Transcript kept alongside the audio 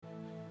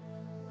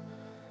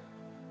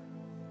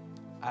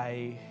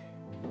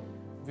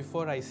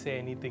Before I say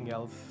anything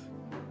else,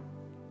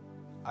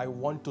 I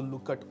want to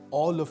look at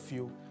all of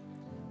you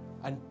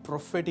and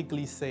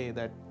prophetically say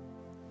that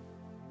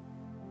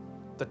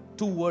the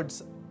two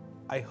words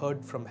I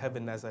heard from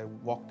heaven as I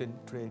walked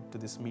into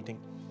this meeting.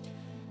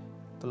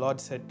 The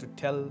Lord said to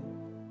tell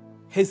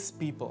His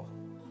people,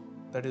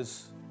 that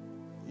is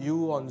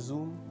you on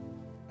Zoom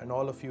and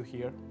all of you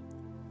here,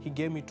 He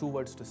gave me two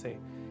words to say.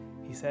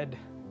 He said,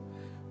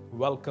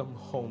 welcome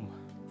home.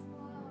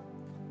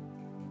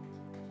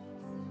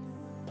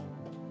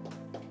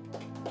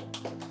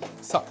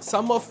 So,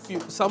 some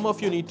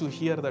of you need to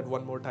hear that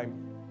one more time.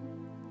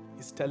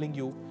 He's telling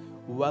you,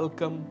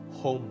 welcome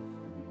home.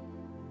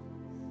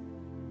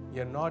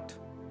 You're not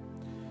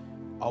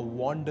a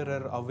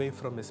wanderer away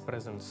from His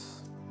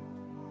presence.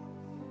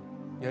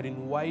 You're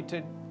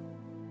invited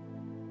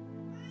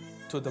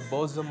to the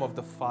bosom of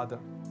the Father.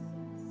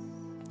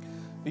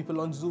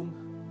 People on Zoom,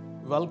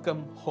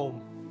 welcome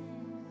home.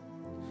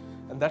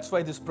 And that's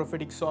why this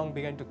prophetic song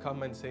began to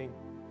come and saying,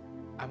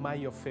 am I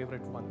your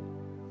favorite one?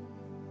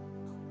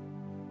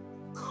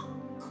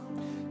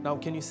 Now,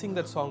 can you sing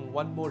that song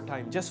one more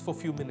time, just for a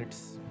few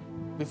minutes,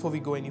 before we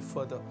go any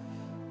further?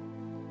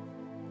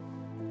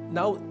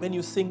 Now, when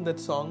you sing that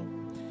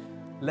song,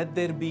 let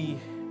there be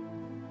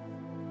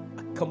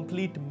a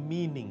complete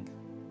meaning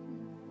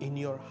in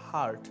your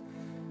heart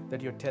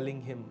that you're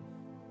telling Him,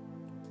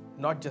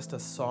 not just a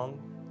song,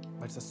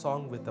 but it's a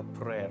song with a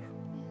prayer,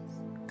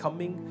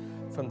 coming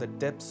from the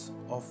depths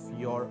of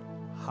your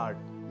heart.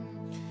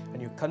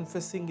 And you're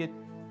confessing it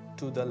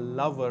to the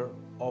lover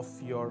of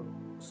your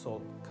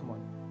soul. Come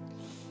on.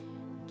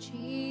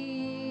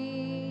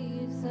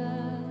 Jesus,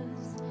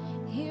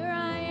 here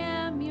I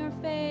am, your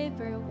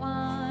favorite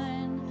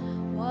one.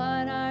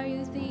 What are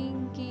you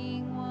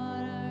thinking?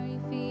 What are you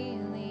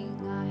feeling?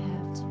 I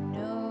have to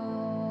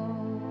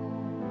know.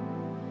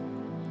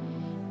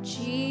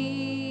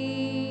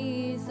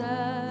 Jesus,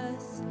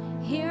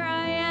 here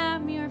I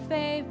am, your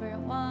favorite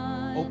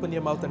one. Open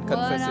your mouth and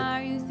confess What it.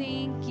 are you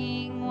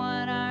thinking?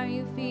 What are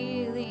you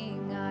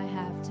feeling? I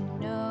have to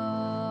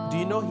know. Do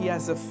you know He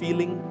has a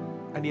feeling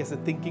and He has a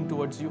thinking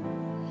towards you?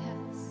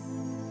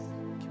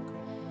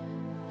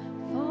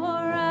 For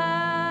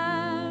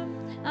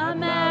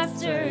I'm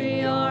after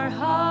your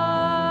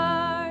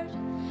heart.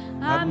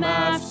 I'm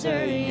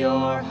after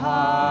your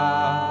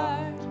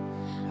heart.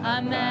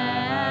 I'm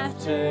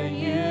after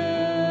you.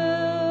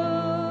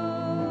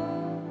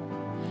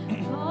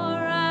 For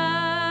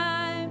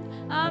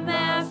I'm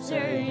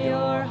after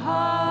your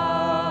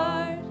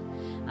heart.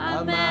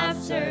 I'm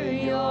after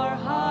your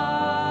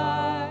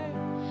heart.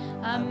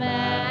 I'm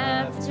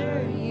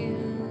after you.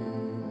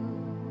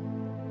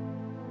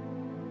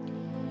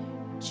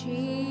 Jesus,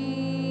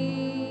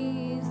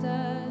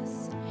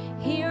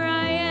 here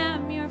I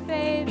am, your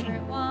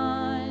favorite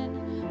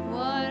one.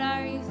 What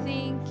are you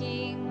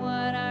thinking?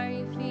 What are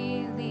you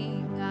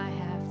feeling? I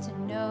have to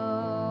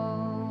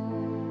know.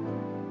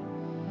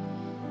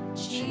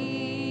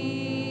 Jesus,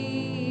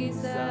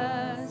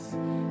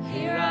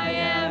 here I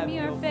am,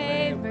 your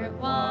favorite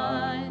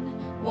one.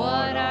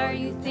 What are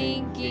you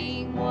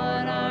thinking?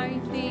 What are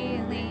you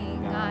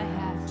feeling? I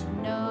have to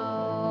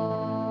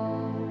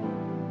know.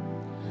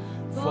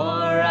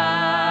 For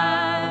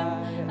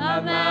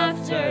I'm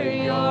after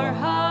your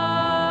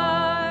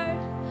heart.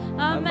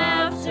 I'm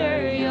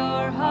after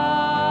your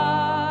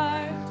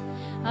heart.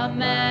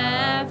 I'm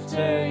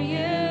after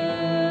you.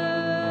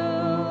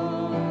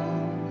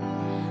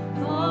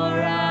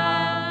 For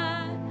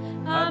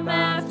I'm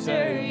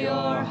after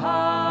your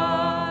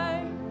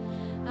heart.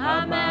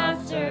 I'm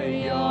after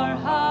your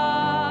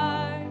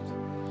heart.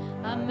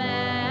 I'm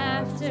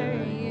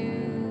after you.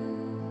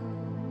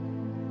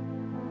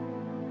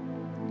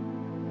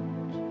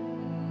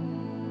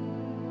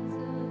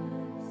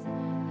 Jesus,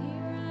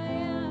 here I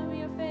am,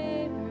 your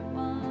favorite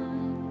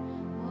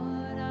one.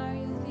 What are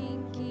you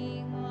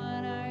thinking?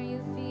 What are you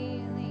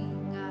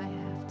feeling? I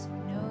have to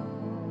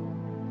know.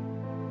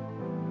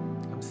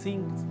 I'm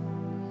seeing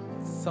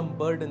some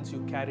burdens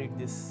you carried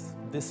this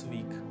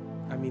week.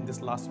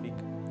 This last week.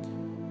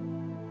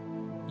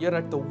 You're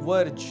at the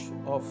verge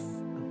of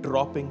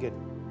dropping it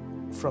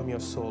from your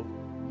soul.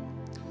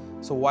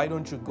 So why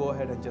don't you go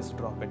ahead and just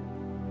drop it?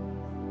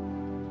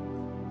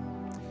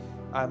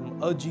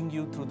 I'm urging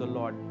you through the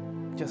Lord,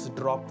 just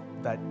drop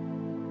that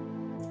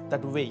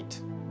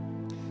weight.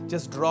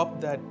 Just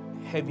drop that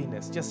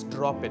heaviness. Just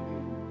drop it.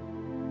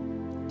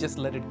 Just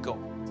let it go.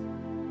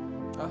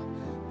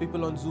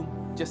 People on Zoom,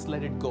 just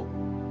let it go.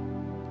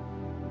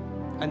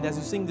 And as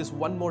you sing this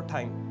one more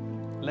time,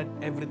 let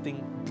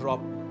everything drop.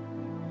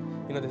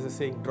 There's a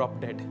saying, drop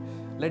dead.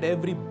 Let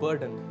every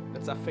burden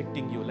that's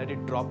affecting you, let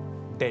it drop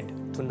dead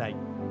tonight.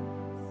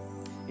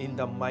 In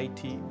the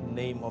mighty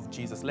name of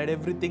Jesus. Let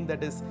everything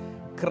that is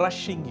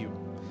crushing you,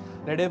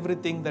 let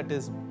everything that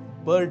is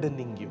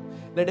burdening you,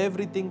 let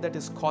everything that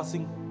is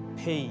causing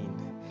pain,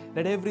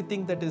 let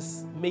everything that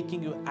is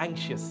making you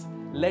anxious,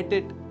 let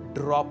it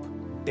drop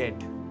dead.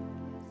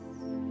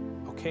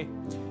 Okay?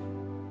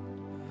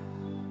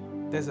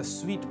 There's a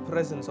sweet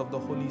presence of the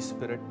Holy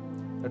Spirit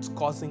that's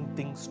causing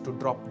things to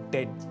drop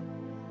dead.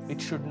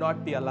 It should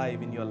not be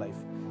alive in your life.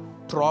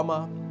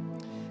 Trauma,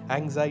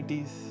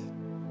 anxieties,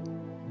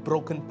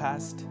 broken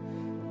past,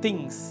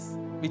 things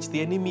which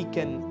the enemy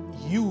can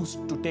use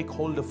to take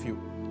hold of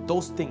you,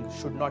 those things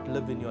should not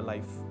live in your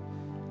life.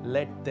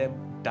 Let them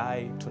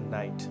die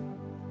tonight.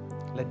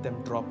 Let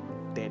them drop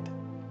dead.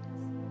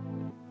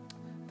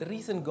 The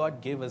reason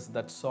God gave us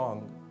that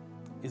song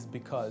is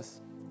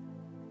because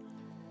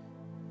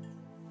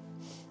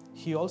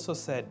He also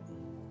said,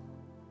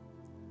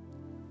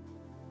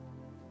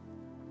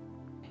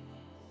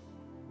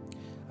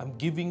 I'm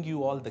giving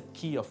you all the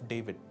key of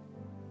David.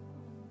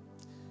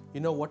 You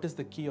know what is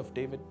the key of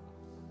David?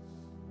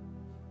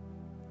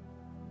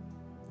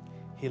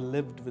 He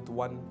lived with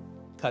one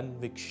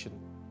conviction,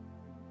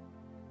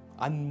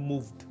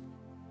 unmoved,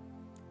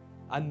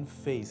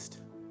 unfazed,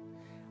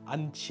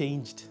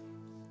 unchanged,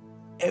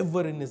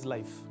 ever in his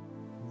life.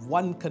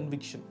 One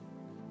conviction.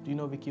 Do you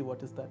know, Vicky,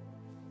 what is that?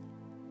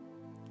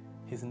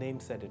 His name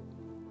said it,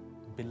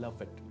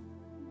 beloved.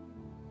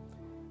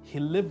 He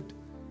lived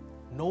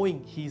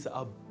knowing he's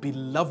a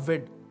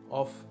beloved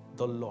of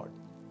the Lord.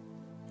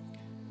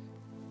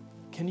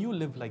 Can you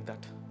live like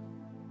that?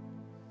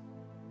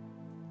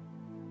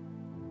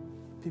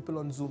 People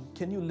on Zoom,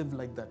 can you live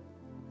like that?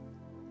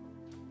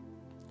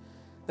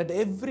 That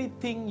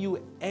everything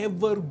you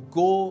ever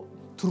go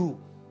through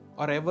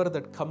or ever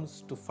that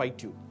comes to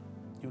fight you,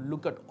 you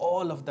look at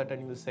all of that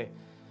and you will say,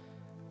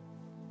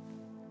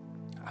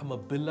 I'm a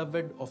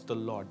beloved of the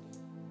Lord.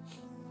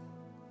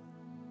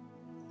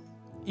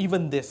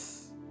 Even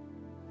this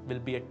will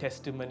be a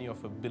testimony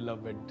of a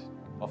beloved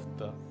of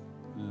the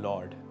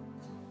Lord.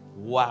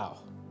 Wow,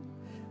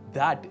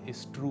 that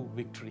is true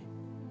victory.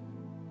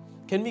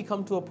 Can we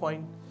come to a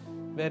point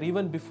where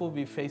even before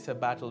we face a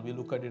battle, we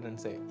look at it and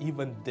say,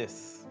 even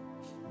this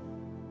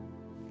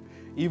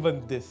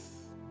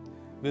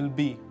will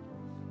be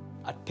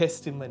a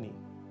testimony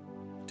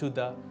to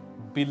the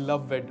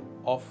beloved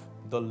of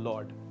the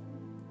Lord.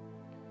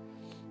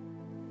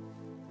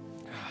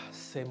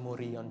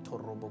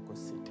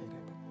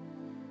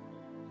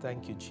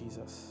 Thank you,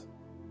 Jesus.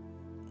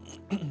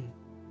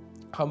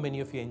 How many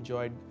of you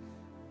enjoyed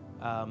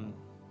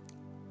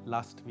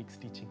last week's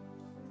teaching?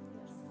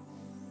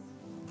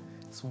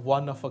 It's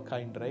one of a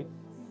kind, right?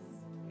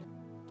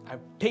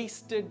 I've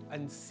tasted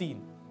and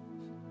seen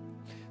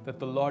that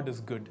the Lord is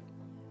good.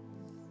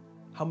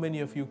 How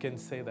many of you can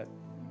say that?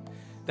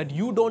 That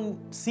you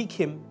don't seek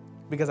Him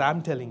because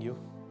I'm telling you.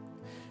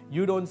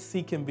 You don't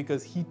seek Him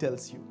because He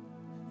tells you.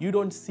 You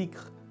don't seek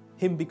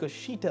Him because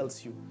she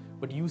tells you.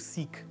 But you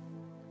seek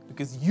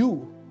because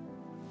you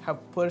have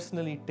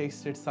personally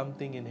tasted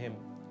something in Him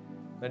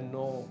that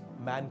no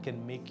man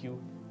can make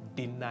you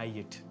deny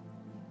it.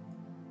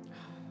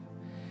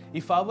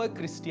 If our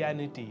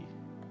Christianity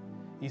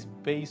is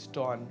based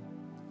on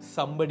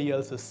somebody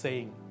else's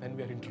saying, then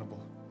we are in trouble.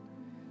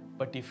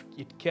 But if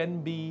it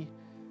can be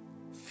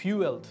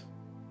fueled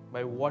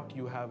by what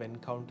you have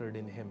encountered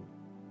in Him,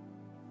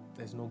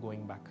 there's no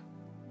going back.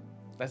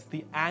 That's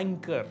the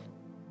anchor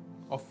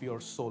of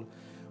your soul.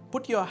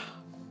 Put your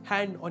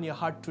hand on your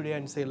heart today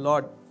and say,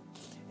 Lord,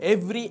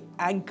 every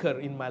anchor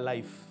in my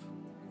life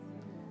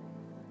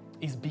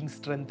is being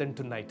strengthened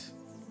tonight.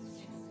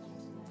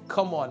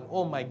 Come on.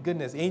 Oh my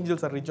goodness.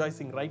 Angels are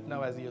rejoicing right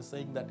now as you're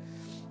saying that.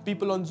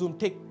 People on Zoom,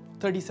 take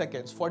 30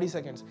 seconds, 40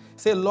 seconds.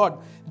 Say, Lord,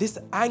 this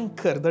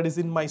anchor that is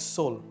in my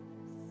soul,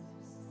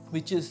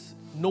 which is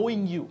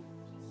knowing you,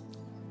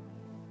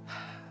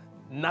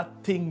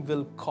 nothing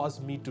will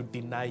cause me to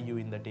deny you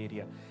in that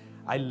area.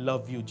 I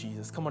love you,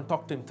 Jesus. Come on,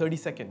 talk to Him. 30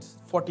 seconds,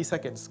 40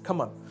 seconds.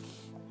 Come on.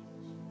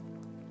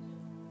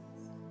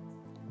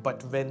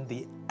 But when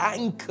the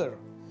anchor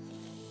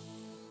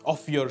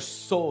of your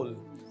soul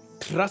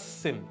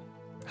trusts Him,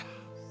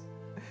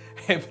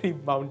 every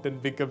mountain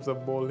becomes a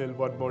molehill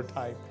one more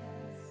time.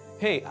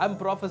 Hey, I'm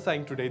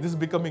prophesying today. This is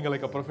becoming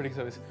like a prophetic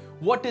service.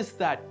 What is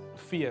that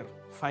fear?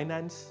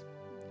 Finance?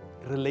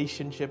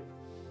 Relationship?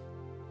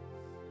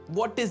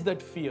 What is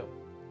that fear?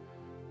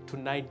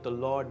 Tonight, the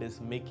Lord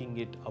is making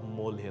it a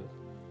molehill.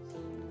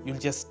 You'll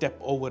just step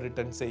over it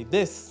and say,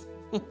 this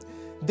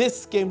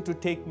came to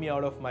take me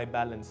out of my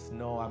balance.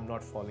 No, I'm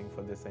not falling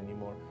for this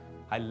anymore.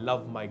 I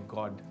love my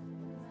God.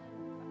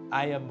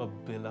 I am a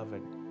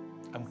beloved.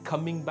 I'm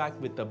coming back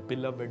with a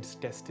beloved's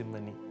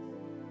testimony.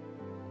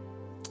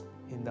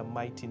 In the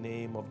mighty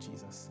name of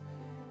Jesus.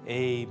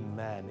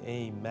 Amen,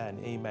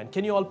 amen, amen.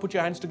 Can you all put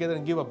your hands together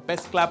and give a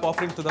best clap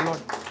offering to the Lord?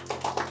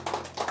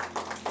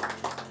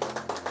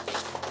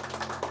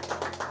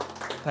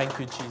 Thank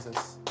you,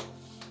 Jesus.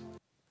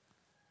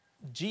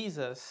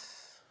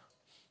 Jesus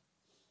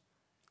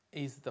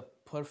is the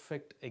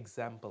perfect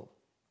example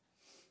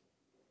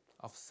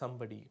of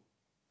somebody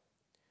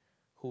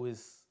who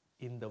is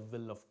in the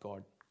will of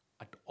God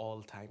at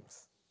all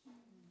times.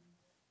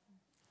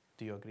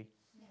 Do you agree?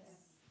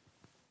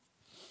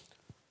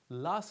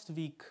 Last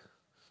week,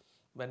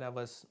 when I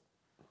was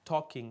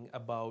talking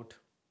about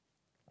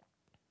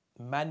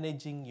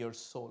managing your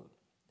soul,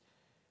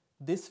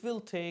 this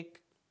will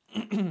take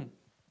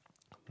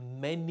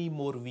many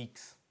more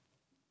weeks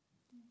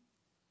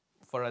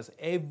for us.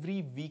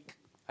 Every week,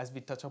 as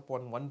we touch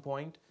upon one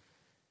point,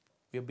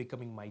 we are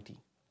becoming mighty.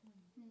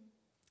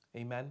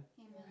 Amen?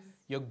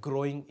 You're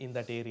growing in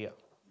that area.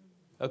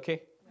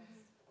 Okay?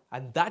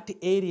 And that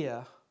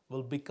area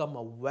will become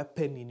a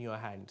weapon in your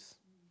hands,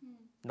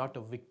 not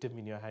a victim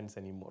in your hands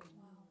anymore.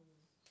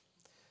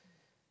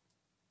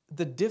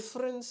 The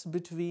difference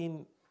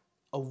between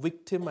a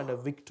victim and a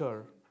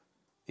victor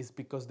is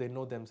because they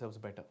know themselves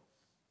better.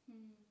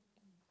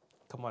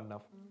 Come on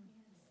now.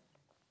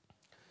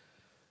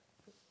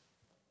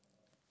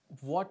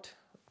 What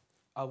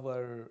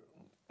our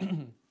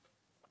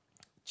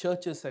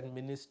churches and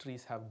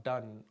ministries have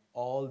done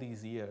all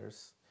these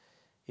years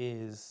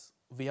is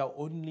we have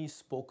only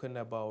spoken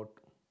about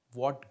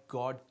what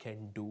God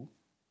can do,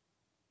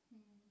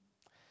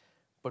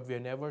 but we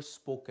have never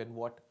spoken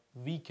what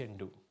we can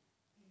do.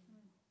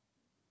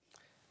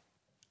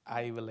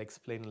 I will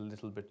explain a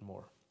little bit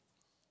more.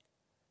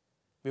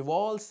 We've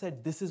all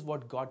said this is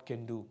what God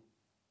can do,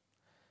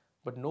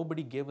 but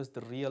nobody gave us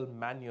the real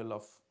manual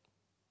of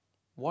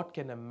what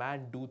can a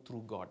man do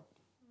through God.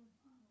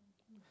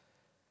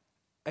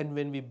 And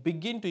when we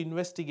begin to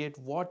investigate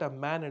what a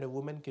man and a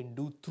woman can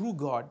do through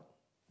God,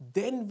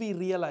 then we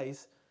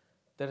realize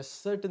there are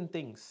certain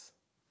things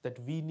that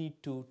we need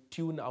to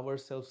tune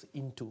ourselves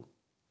into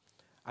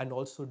and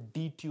also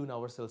detune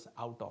ourselves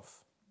out of.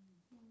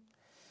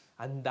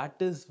 And that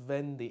is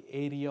when the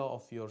area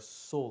of your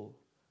soul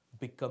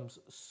becomes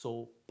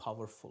so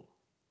powerful.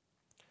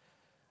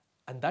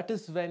 And that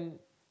is when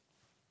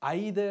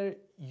either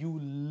you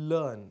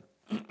learn,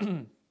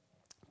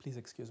 please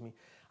excuse me,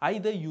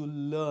 either you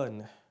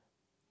learn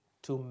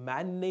to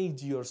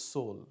manage your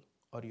soul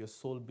or your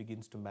soul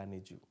begins to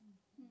manage you.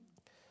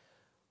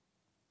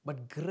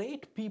 But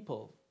great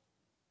people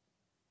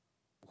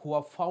who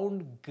have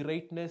found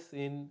greatness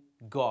in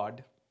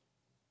God,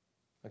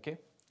 okay,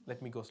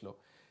 let me go slow.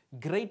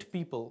 Great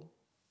people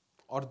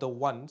are the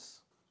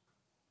ones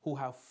who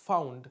have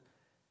found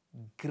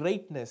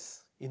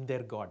greatness in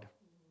their God.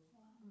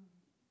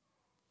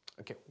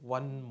 Okay,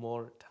 one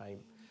more time.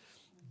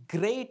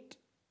 Great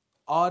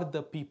are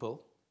the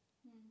people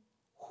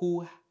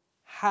who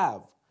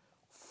have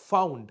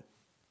found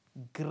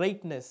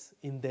greatness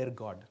in their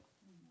God.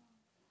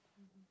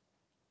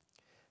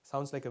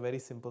 Sounds like a very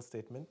simple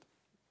statement.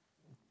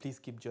 Please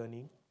keep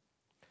journeying.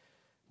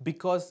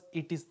 Because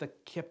it is the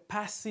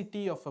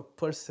capacity of a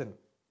person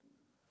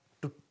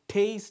to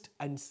taste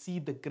and see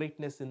the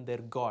greatness in their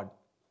God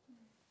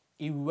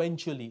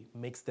eventually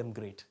makes them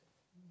great.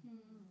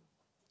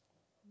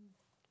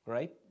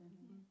 Right?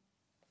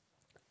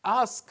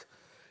 Ask,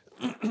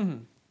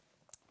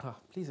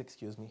 please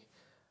excuse me.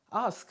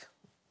 Ask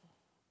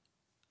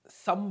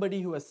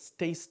somebody who has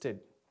tasted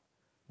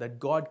that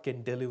God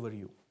can deliver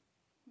you.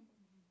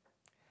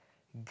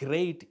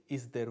 Great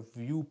is their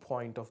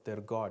viewpoint of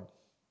their God,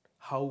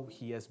 how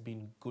He has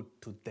been good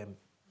to them.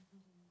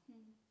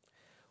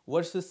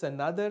 Versus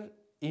another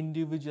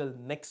individual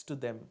next to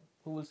them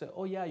who will say,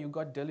 oh yeah, you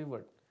got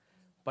delivered,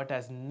 but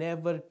has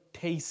never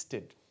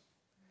tasted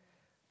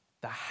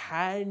the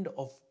hand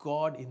of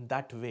God in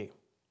that way.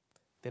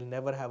 They'll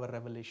never have a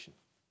revelation.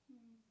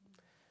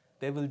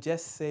 They will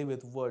just say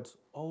with words,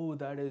 oh,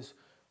 that is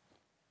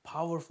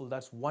powerful,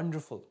 that's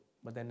wonderful,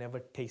 but they never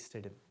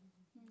tasted Him.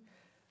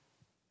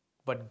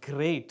 But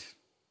great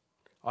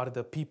are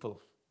the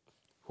people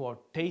who have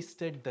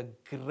tasted the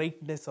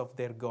greatness of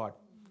their God,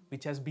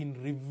 which has been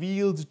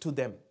revealed to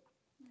them.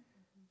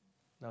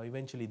 Now,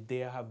 eventually, they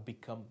have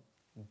become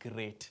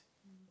great.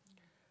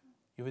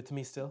 You with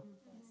me still?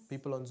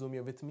 People on Zoom,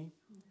 you're with me?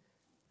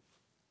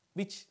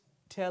 Which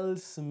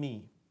tells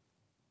me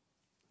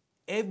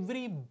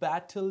every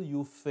battle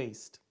you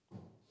faced,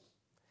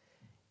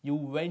 you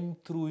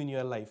went through in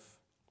your life,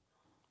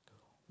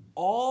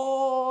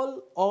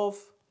 all of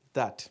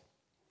that.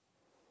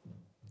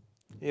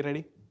 You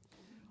ready?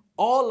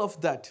 All of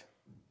that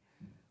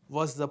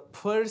was the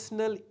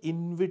personal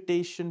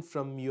invitation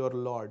from your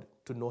Lord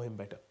to know Him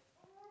better.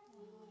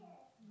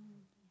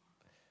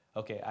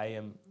 Okay,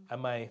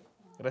 am I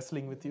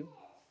wrestling with you?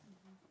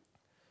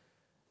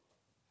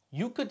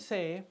 You could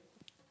say,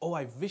 oh,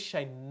 I wish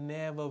I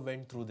never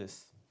went through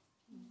this.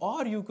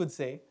 Or you could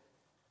say,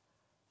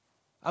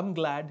 I'm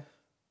glad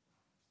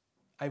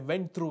I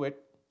went through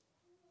it,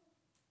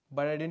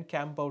 but I didn't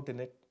camp out in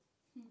it.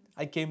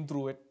 I came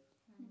through it,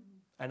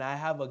 and I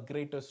have a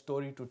greater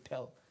story to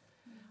tell.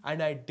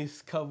 And I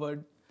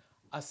discovered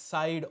a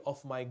side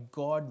of my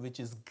God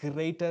which is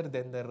greater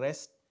than the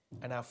rest,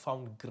 and I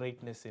found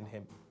greatness in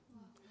Him.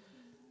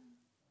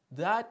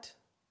 That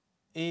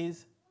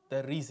is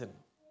the reason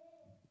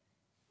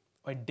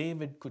why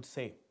David could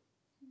say,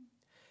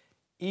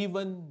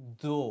 even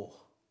though,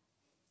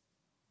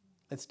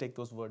 let's take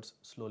those words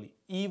slowly,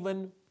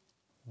 even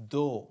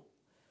though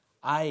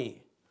I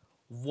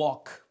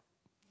walk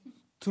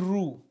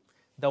through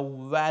the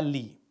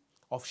valley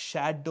of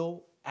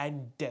shadow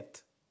and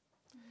death,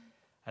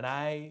 and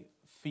I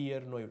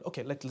fear no evil.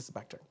 Okay, let's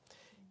backtrack.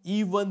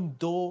 Even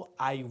though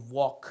I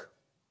walk,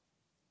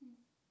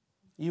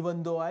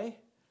 even though I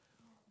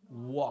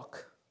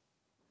walk.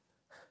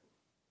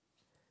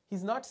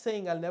 He's not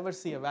saying I'll never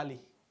see a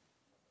valley.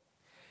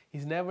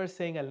 He's never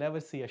saying I'll never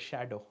see a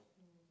shadow.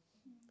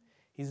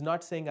 He's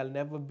not saying I'll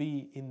never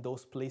be in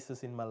those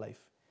places in my life.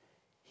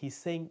 He's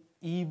saying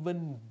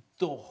even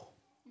though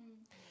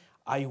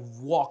I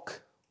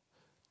walk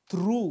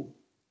through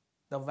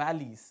the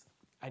valleys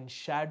and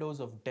shadows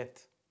of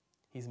death,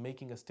 he's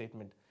making a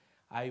statement.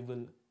 I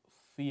will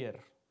fear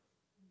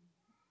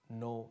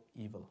no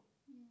evil.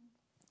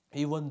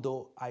 Even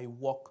though I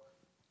walk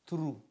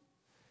through.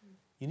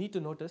 You need to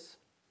notice,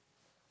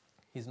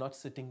 he's not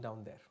sitting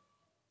down there.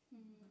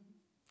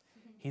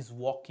 He's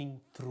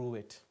walking through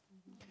it.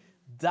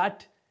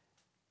 That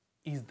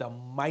is the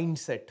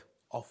mindset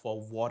of a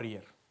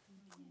warrior.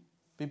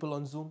 People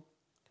on Zoom,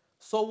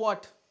 so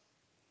what?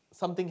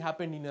 Something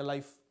happened in your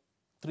life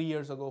 3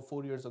 years ago,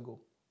 4 years ago.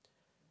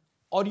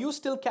 Are you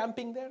still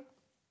camping there?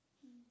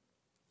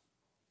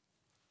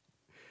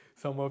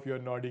 Some of you are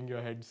nodding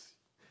your heads.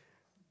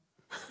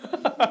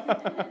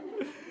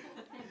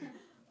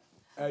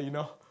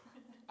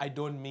 I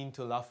don't mean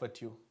to laugh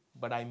at you,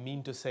 but I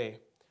mean to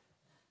say,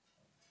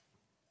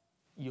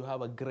 you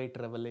have a great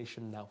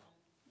revelation now.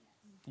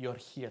 You're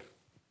here.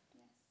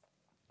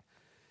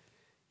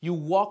 You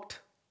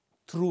walked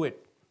through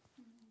it.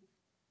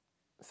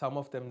 Some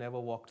of them never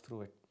walked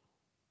through it.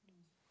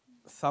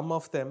 Some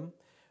of them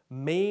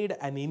made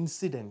an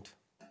incident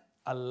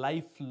a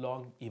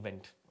lifelong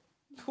event.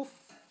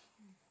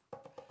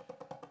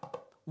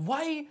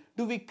 Why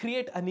do we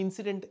create an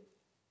incident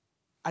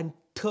and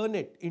turn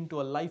it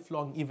into a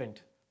lifelong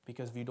event?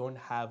 Because we don't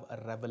have a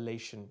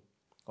revelation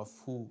of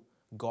who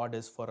God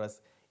is for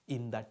us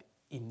in that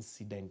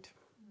incident.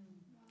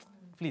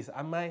 Please,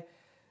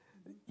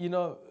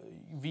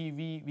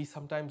 we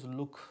sometimes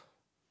look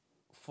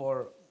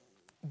for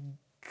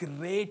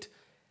great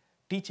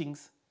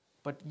teachings,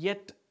 but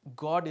yet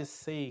God is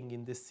saying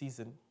in this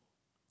season,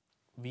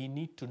 we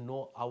need to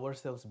know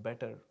ourselves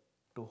better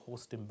to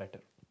host Him better.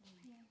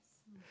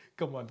 Yes.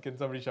 Come on, can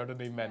somebody shout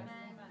an amen? Amen.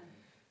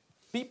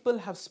 People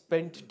have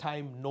spent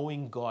time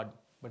knowing God,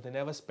 but they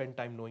never spend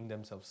time knowing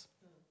themselves.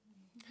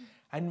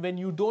 And when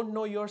you don't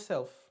know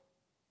yourself,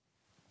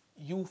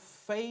 you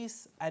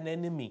face an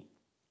enemy.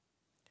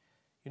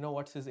 You know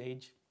what's his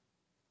age?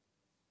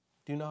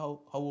 Do you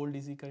know how old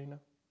is he, Karina?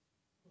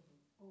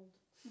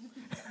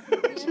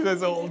 Old. She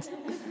says old.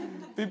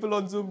 People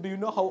on Zoom, do you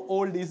know how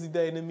old is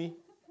the enemy?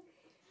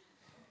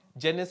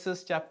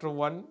 Genesis chapter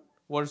 1,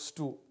 verse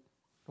 2.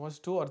 Verse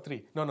 2 or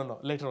 3? No.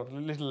 Later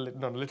on,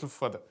 little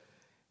further.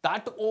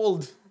 That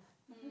old.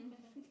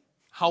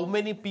 How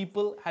many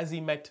people has he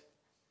met?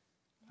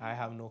 I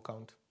have no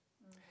count.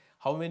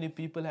 How many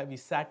people have he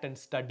sat and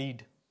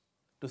studied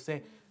to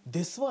say,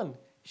 this one,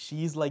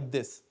 she is like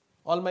this.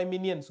 All my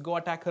minions, go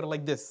attack her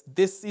like this.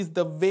 This is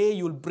the way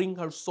you'll bring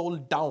her soul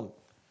down.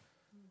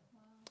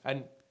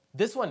 And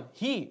this one,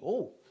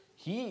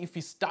 if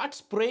he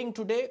starts praying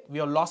today, we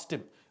have lost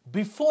him.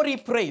 Before he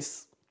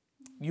prays,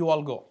 you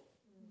all go.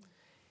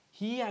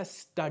 He has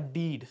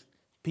studied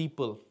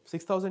people.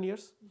 6,000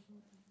 years?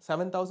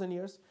 7,000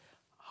 years?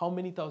 How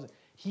many thousand?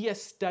 He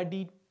has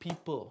studied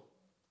people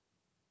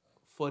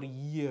for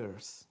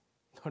years.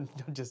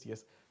 Not just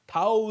years.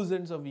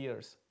 Thousands of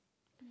years.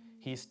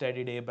 He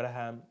studied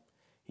Abraham.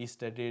 He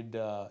studied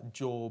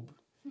Job.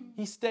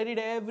 He studied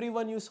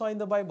everyone you saw in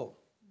the Bible.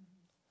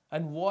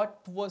 And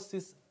what was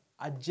his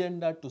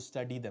agenda to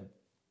study them?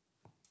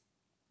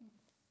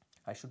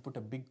 I should put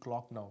a big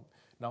clock now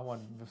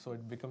on, so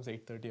it becomes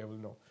 8:30, I will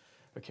know.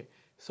 Okay,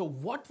 so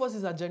what was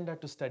his agenda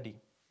to study?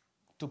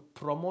 To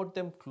promote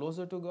them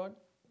closer to God?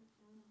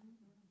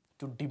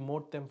 To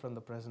demote them from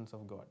the presence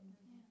of God?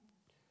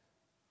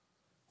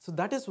 So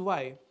that is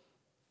why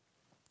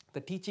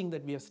the teaching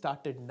that we have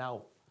started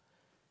now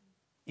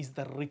is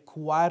the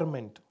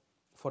requirement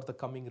for the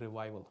coming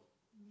revival.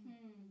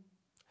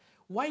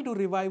 Why do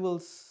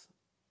revivals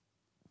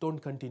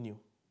don't continue?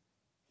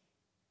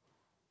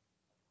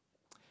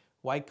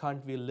 Why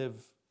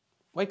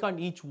can't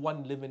each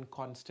one live in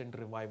constant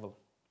revival?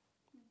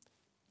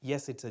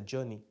 Yes, it's a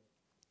journey.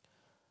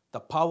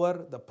 The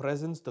power, the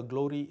presence, the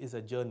glory is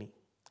a journey.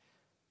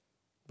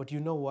 But you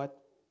know what?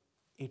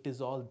 It is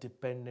all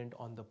dependent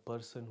on the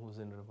person who's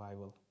in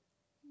revival.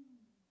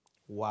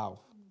 Wow.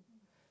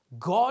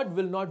 God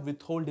will not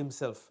withhold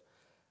himself.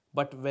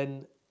 But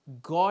when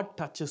God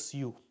touches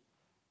you,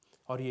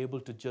 are you able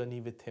to journey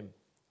with him?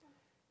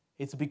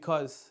 It's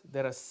because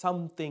there are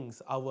some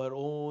things our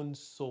own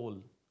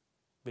soul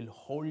will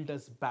hold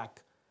us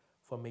back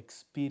from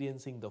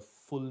experiencing the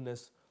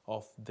fullness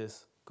of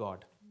this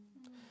God.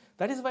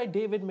 That is why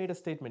David made a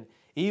statement,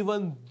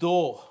 even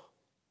though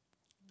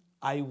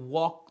I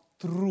walk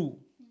through,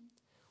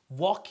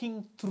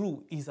 walking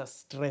through is a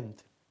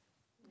strength.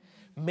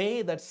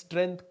 May that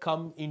strength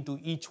come into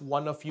each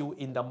one of you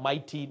in the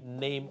mighty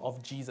name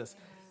of Jesus.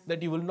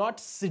 That you will not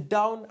sit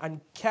down and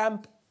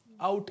camp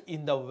out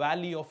in the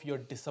valley of your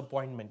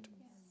disappointment.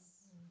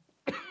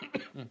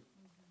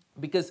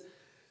 Because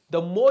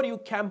the more you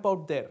camp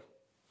out there,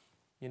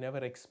 you never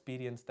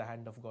experience the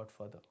hand of God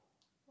further.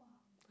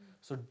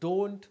 So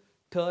don't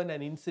turn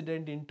an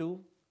incident into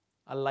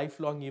a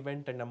lifelong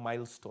event and a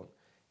milestone.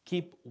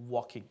 Keep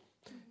walking.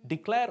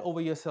 Declare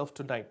over yourself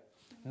tonight,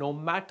 no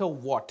matter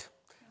what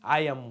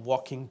I am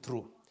walking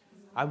through.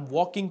 I'm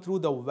walking through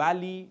the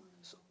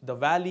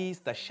valleys,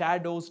 the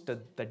shadows,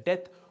 the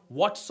death,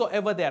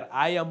 whatsoever there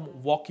I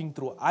am walking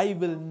through. I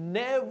will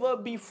never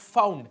be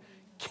found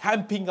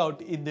camping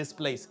out in this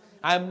place.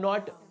 I am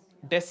not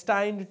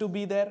destined to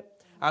be there.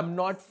 I'm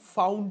not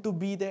found to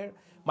be there.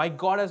 My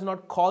God has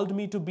not called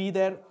me to be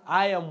there.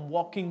 I am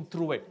walking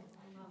through it.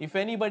 If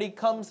anybody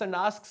comes and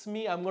asks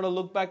me, I'm going to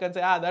look back and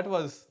say, that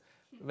was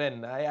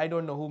when. I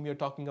don't know whom you're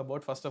talking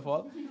about, first of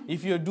all.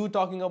 If you do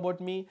talking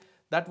about me,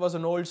 that was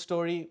an old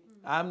story.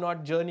 I'm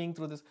not journeying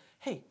through this.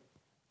 Hey,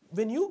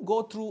 when you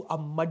go through a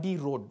muddy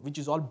road, which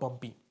is all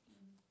bumpy,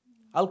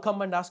 I'll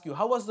come and ask you,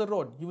 how was the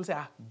road? You will say,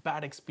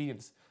 bad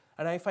experience.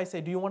 And if I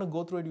say, do you want to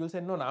go through it? You will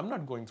say, no, I'm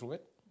not going through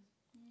it.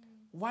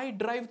 Why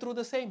drive through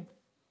the same?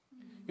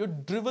 You're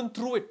driven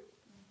through it.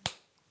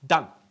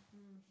 Done.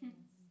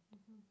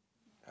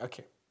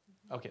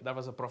 Okay, that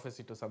was a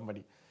prophecy to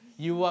somebody.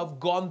 You have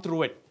gone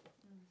through it.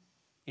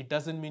 It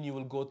doesn't mean you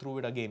will go through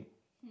it again.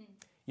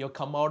 You've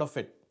come out of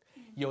it.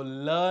 You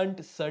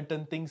learned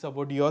certain things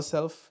about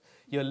yourself.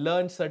 You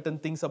learned certain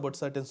things about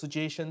certain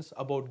situations,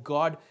 about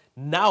God.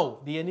 Now,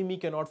 the enemy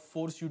cannot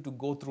force you to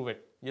go through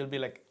it. You'll be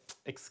like,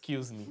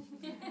 excuse me.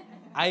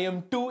 I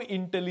am too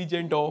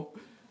intelligent.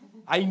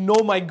 I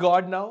know my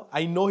God now.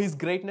 I know His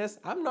greatness.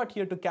 I'm not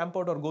here to camp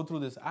out or go through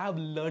this. I have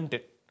learned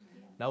it.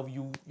 Now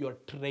you're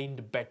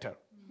trained better.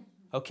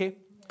 Okay?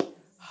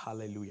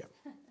 Hallelujah.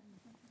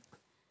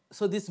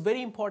 So this is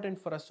very important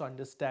for us to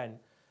understand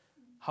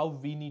how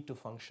we need to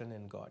function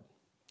in God.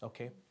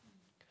 Okay?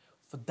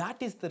 So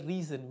that is the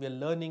reason we're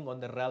learning on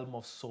the realm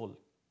of soul.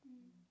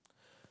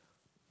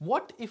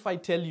 What if I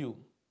tell you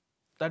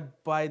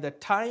that by the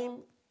time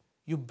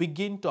you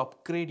begin to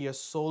upgrade your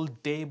soul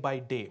day by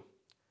day,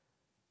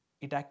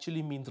 it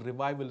actually means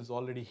revival is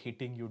already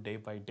hitting you day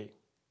by day?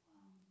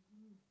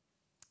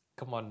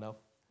 Come on now.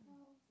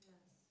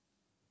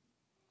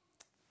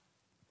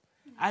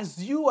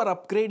 As you are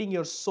upgrading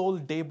your soul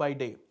day by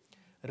day,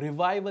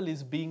 revival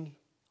is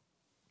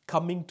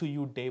coming to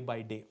you day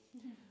by day.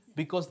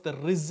 Because the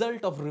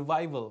result of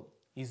revival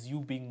is you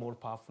being more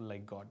powerful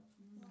like God.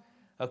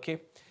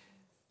 Okay?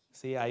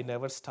 See, I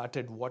never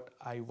started what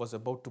I was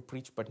about to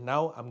preach, but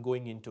now I'm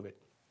going into it.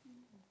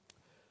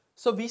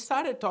 So we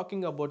started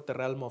talking about the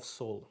realm of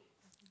soul.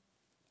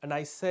 And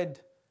I said,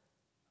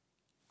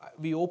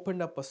 we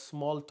opened up a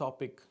small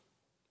topic.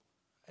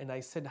 And I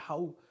said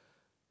how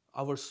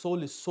our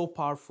soul is so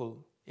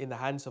powerful in the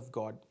hands of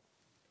God.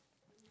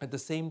 At the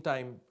same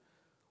time,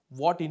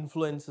 what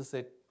influences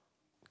it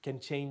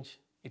can change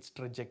its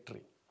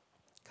trajectory.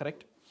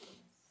 Correct?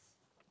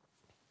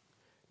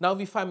 Now,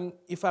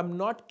 if I'm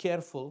not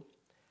careful,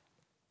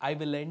 I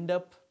will end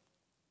up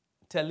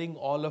telling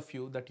all of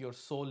you that your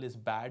soul is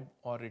bad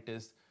or it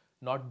is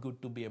not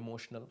good to be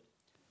emotional,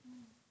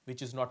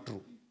 which is not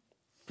true.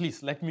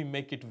 Please, let me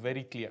make it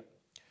very clear.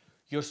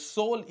 Your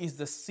soul is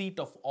the seat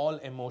of all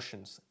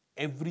emotions.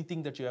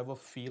 Everything that you ever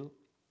feel,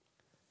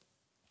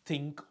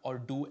 think, or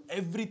do,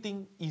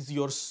 everything is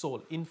your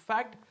soul. In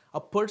fact, a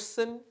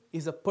person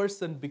is a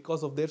person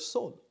because of their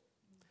soul.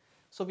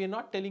 So we are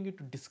not telling you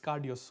to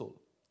discard your soul.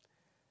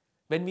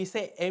 When we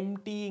say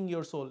emptying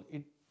your soul,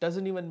 it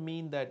doesn't even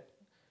mean that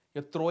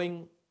you're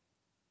throwing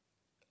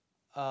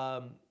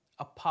a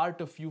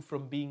part of you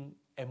from being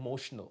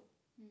emotional.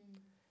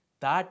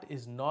 That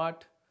is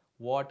not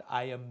what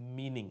I am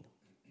meaning.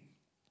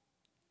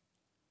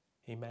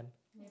 Amen.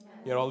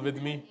 You're all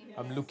with me? Yes.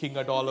 I'm looking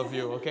at all of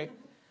you, okay?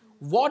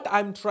 What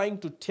I'm trying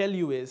to tell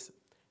you is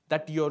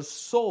that your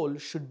soul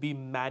should be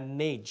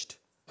managed,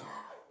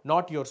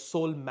 not your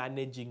soul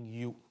managing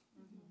you.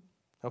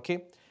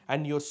 Okay?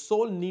 And your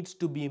soul needs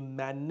to be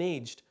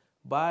managed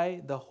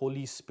by the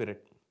Holy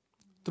Spirit,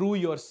 through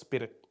your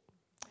spirit.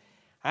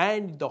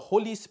 And the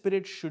Holy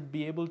Spirit should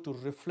be able to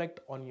reflect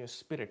on your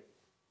spirit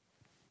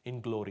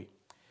in glory.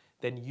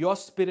 Then your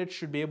spirit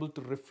should be able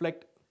to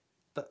reflect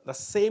the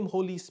same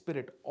Holy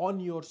Spirit on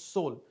your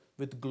soul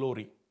with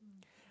glory.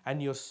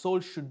 And your soul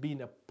should be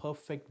in a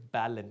perfect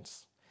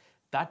balance.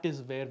 That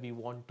is where we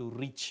want to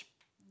reach.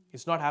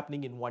 It's not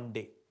happening in one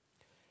day.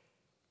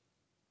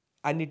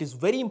 And it is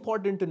very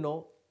important to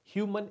know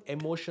human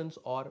emotions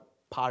are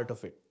part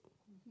of it.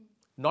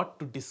 Not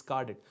to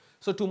discard it.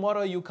 So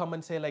tomorrow you come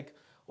and say like,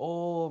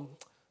 oh,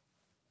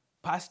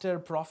 pastor,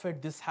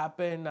 prophet, this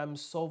happened. I'm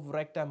so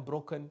wrecked, I'm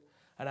broken.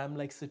 And I'm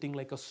like sitting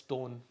like a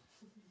stone.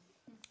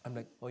 I'm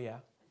like, oh yeah.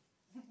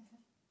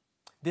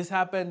 This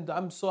happened,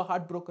 I'm so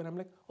heartbroken. I'm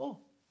like, oh,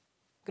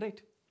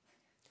 great.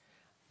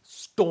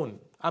 Stone.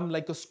 I'm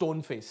like a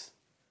stone face.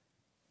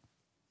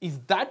 Is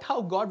that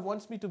how God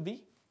wants me to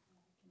be?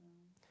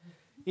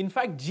 In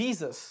fact,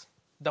 Jesus,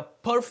 the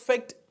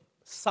perfect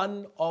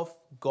Son of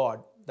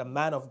God, the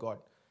man of God,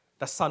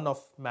 the Son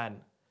of Man,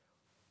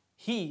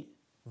 He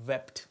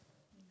wept.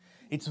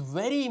 It's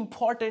very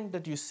important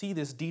that you see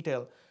this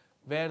detail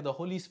where the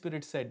Holy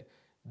Spirit said,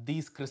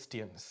 these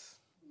Christians,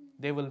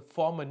 they will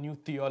form a new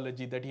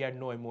theology that he had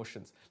no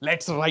emotions.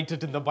 Let's write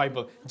it in the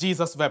Bible.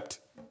 Jesus wept.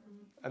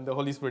 And the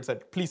Holy Spirit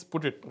said, please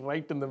put it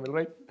right in the middle,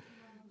 right?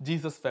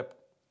 Jesus wept.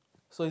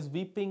 So is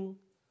weeping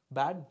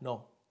bad?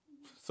 No.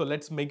 So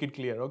let's make it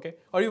clear, okay?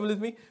 Are you with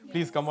me? Yes.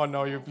 Please come on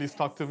now, you please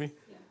talk to me.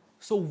 Yeah.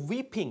 So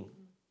weeping,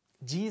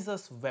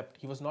 Jesus wept.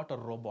 He was not a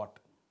robot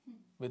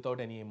without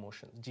any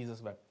emotions.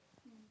 Jesus wept.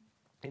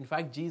 In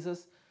fact,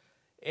 Jesus,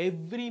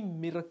 every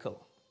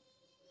miracle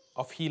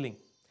of healing,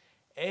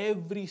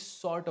 every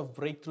sort of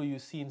breakthrough you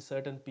see in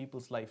certain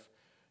people's life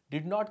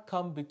did not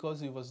come because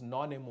he was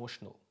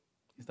non-emotional.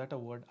 Is that a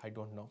word? I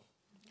don't know.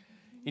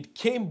 It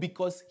came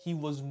because he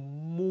was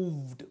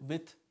moved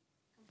with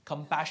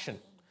compassion.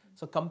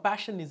 So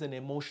compassion is an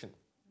emotion.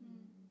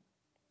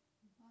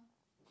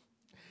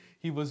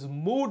 He was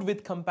moved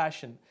with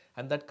compassion,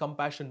 and that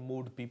compassion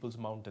moved people's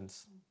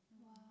mountains.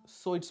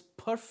 So it's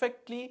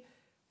perfectly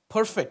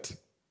perfect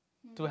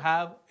to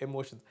have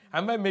emotions.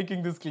 Am I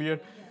making this clear?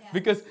 Yeah.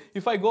 Because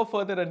if I go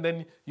further and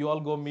then you all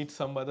go meet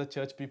some other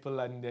church people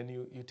and then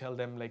you tell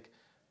them like,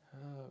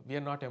 we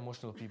are not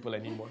emotional people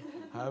anymore.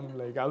 I'm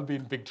like, I'll be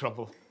in big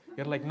trouble.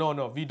 You're like,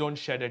 no, we don't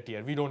shed a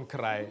tear. We don't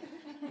cry.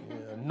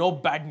 No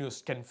bad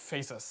news can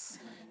face us.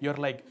 You're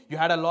like, you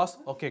had a loss?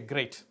 Okay,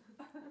 great.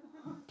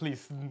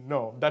 Please,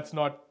 no, that's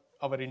not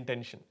our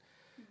intention.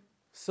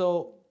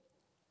 So,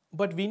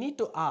 but we need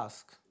to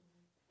ask,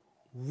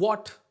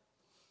 what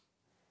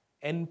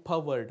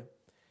empowered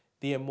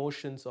the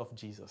emotions of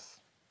Jesus?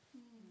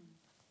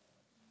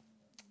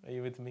 Are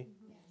you with me?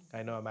 Yes.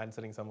 I know I'm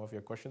answering some of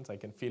your questions. I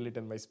can feel it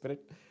in my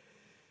spirit.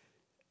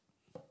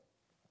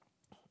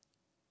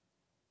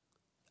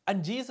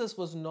 And Jesus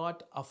was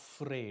not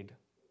afraid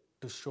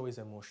to show his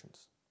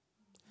emotions.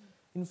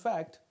 In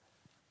fact,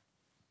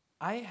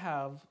 I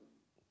have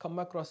come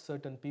across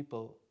certain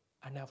people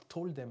and have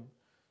told them,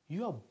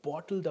 you have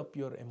bottled up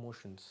your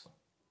emotions.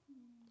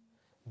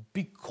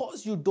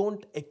 Because you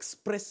don't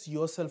express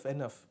yourself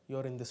enough,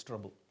 you're in this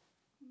trouble.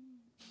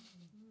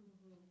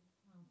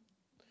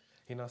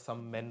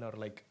 Some men are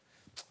like,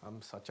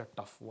 I'm such a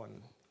tough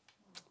one.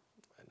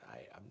 And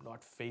I'm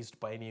not faced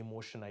by any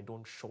emotion. I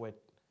don't show it.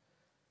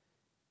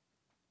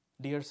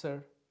 Dear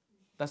sir,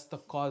 that's the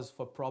cause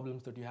for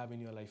problems that you have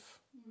in your life.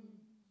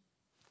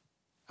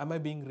 Am I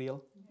being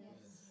real?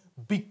 Yes.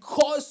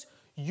 Because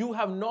you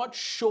have not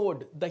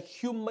showed the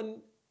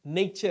human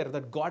nature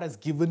that God has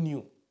given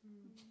you.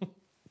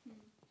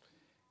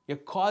 You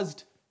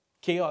caused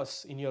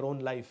chaos in your own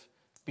life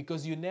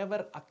because you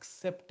never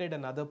accepted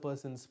another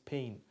person's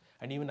pain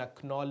and even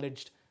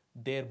acknowledged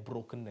their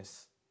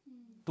brokenness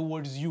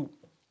towards you.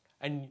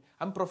 And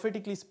I'm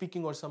prophetically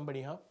speaking or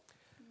somebody,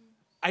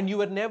 And you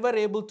were never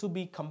able to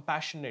be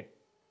compassionate,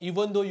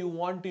 even though you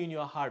want to in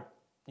your heart.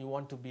 You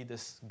want to be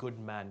this good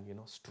man,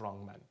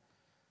 strong man.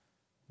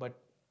 But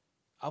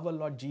our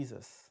Lord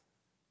Jesus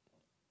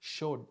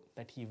showed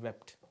that he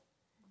wept.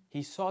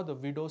 He saw the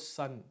widow's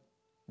son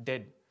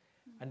dead.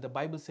 And the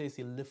Bible says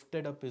he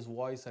lifted up his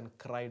voice and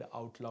cried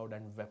out loud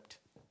and wept.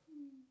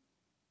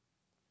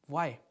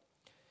 Why?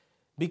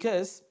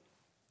 Because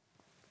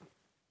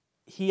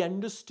he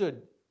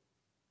understood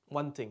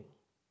one thing,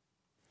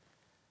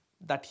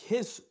 that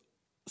his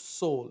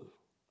soul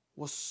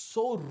was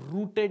so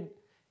rooted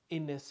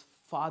in his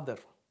Father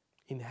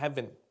in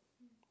heaven.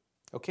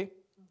 Okay?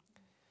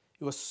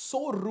 He was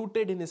so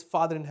rooted in his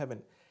Father in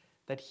heaven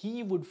that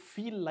he would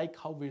feel like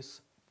how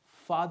his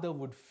Father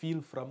would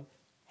feel from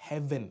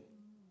heaven.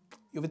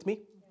 You with me?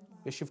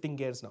 We're shifting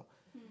gears now.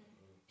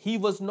 He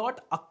was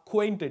not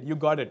acquainted. You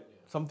got it.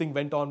 Something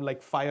went on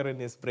like fire in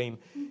his brain.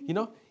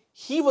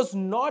 He was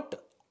not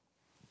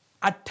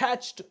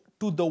attached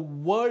to the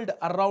world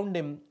around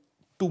him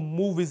to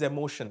move his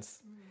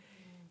emotions.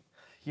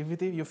 You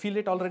with me? You feel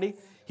it already?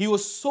 He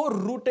was so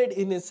rooted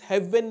in his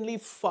heavenly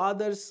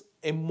Father's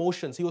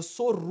emotions. He was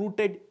so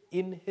rooted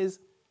in his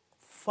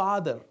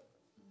Father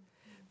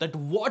that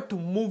what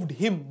moved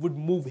him would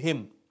move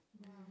him,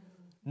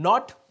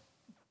 not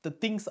the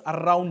things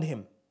around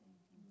him.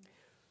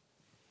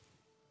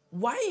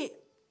 Why?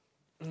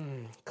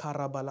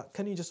 Karabala.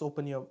 Can you just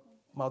open your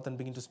mouth and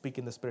begin to speak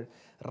in the Spirit?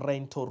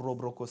 Rento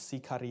robroko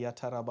sikaria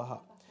tarabaha.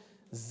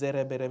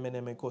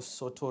 Zereberemenemeko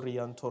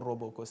sotorianto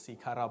roboko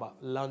sikaraba.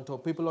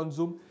 Lanto. People on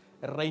Zoom.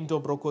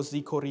 Rento broko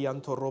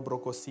zikorianto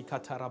robroko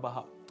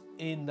sikatarabaha.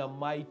 In the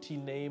mighty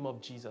name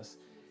of Jesus.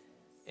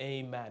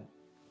 Amen.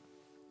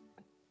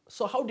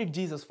 So how did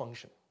Jesus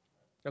function?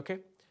 Okay?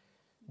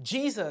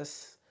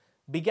 Jesus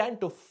began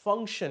to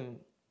function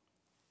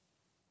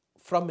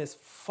from his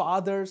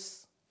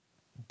Father's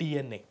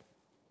DNA.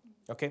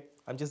 Okay?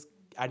 I'm just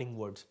adding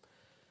words.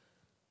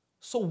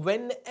 So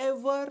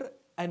whenever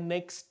an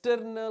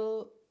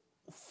external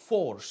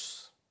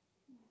force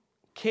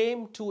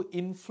came to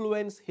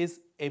influence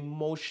his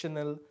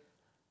emotional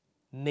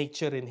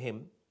nature in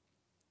him,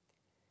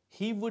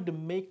 he would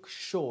make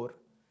sure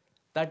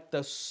that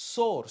the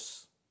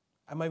source,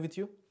 am I with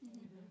you?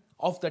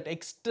 Of that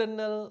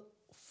external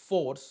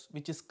force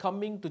which is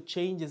coming to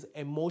change his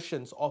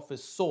emotions of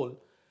his soul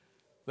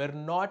were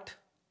not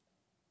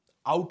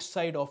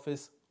outside of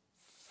his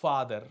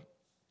Father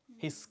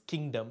His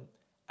kingdom,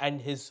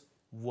 and His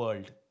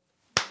world.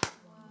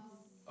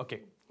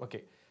 Okay.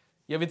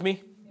 You're with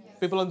me? Yes.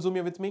 People on Zoom,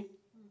 you're with me?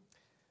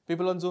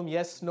 People on Zoom,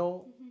 yes,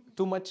 no,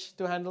 too much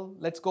to handle?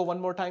 Let's go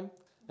one more time.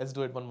 Let's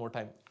do it one more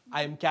time.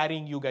 I am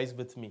carrying you guys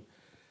with me.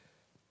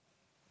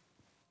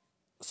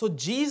 So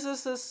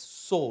Jesus'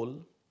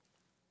 soul,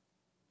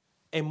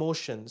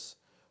 emotions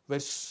were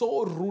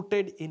so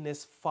rooted in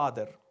His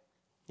Father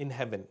in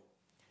heaven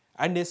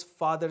and His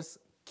Father's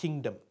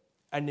kingdom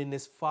and in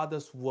His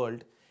Father's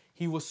world.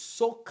 He was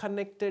so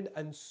connected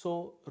and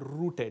so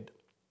rooted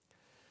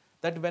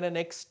that when an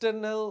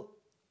external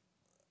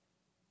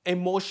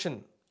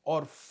emotion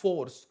or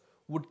force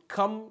would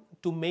come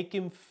to make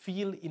him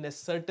feel in a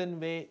certain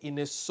way in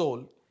his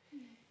soul,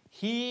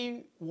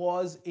 he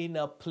was in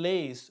a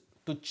place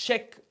to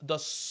check the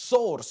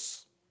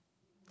source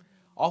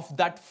of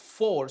that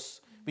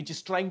force which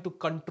is trying to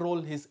control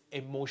his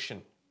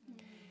emotion.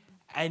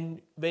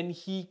 And when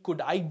he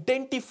could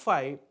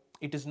identify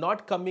it is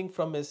not coming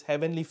from his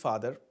heavenly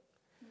Father,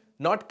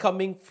 not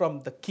coming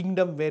from the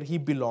kingdom where he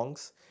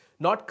belongs,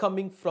 not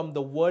coming from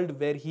the world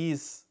where he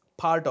is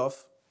part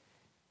of,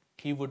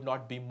 he would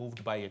not be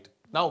moved by it.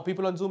 Now,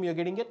 people on Zoom, you're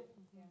getting it?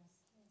 Yes.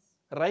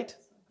 Right?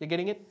 You're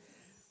getting it?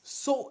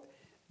 So,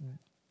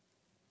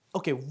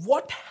 okay,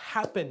 what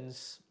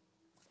happens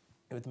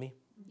with me?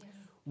 Yes.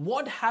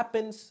 What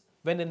happens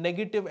when a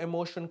negative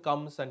emotion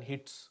comes and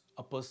hits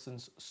a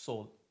person's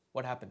soul?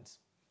 What happens?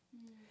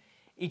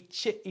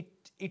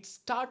 It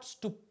starts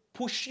to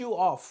push you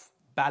off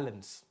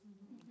balance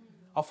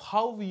of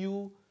how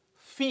you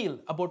feel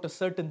about a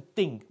certain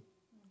thing,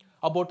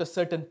 about a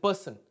certain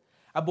person,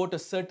 about a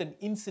certain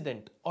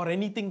incident or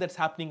anything that's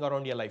happening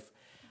around your life.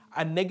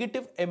 A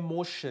negative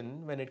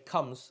emotion, when it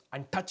comes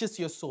and touches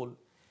your soul,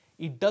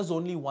 it does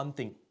only one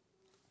thing,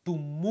 to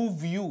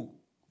move you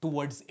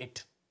towards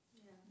it.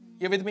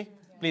 You with me?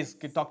 Please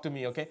talk to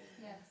me, okay?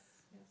 Yes.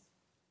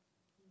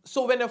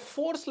 So when a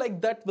force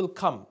like that will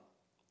come,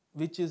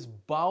 which is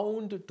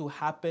bound to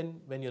happen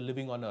when you're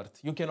living on earth,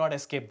 you cannot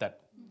escape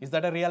that. Is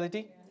that a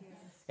reality?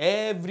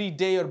 Every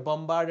day you're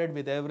bombarded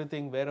with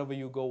everything, wherever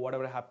you go,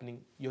 whatever happening,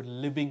 you're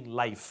living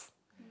life.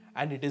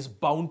 And it is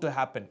bound to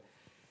happen.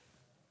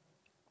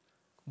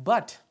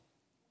 But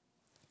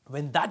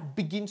when that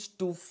begins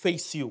to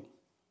face you,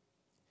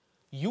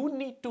 you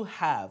need to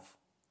have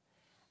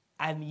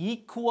an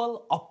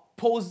equal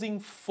opposing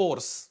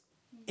force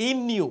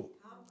in you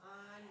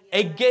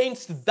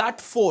against that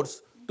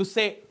force to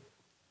say,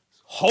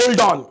 hold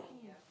on.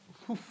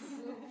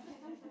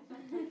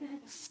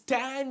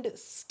 Stand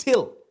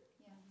still.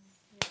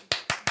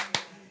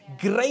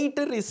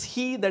 Greater is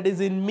He that is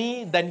in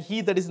me than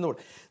he that is in the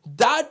world.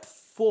 That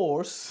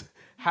force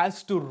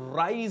has to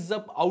rise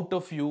up out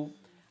of you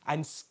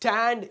and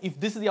stand. If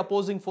this is the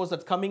opposing force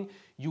that's coming,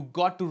 you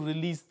got to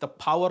release the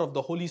power of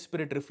the Holy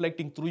Spirit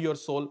reflecting through your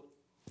soul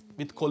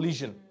with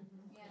collision.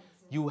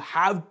 You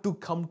have to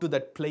come to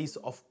that place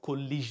of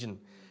collision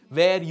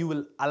where you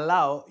will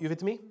allow, you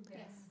with me?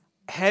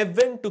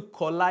 Heaven to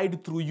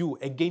collide through you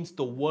against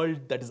the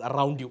world that is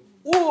around you.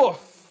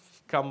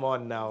 Oof! Come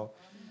on now.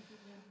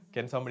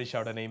 Can somebody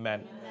shout an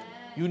amen?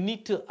 You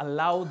need to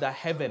allow the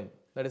heaven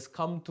that has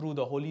come through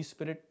the Holy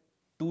Spirit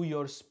to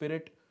your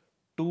spirit,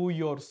 to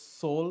your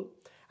soul,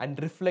 and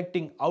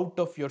reflecting out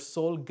of your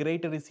soul,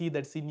 greater is He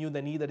that's in you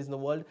than he that is in the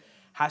world,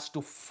 has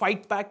to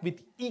fight back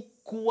with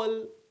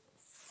equal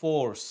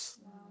force.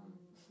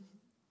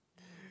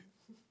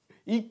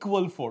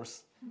 Equal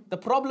force. The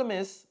problem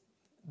is,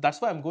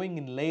 that's why I'm going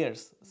in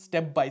layers,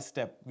 step by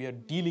step. We are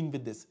dealing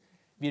with this.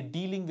 We are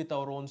dealing with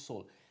our own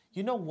soul.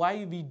 You know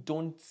why we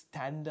don't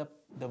stand up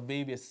the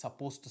way we are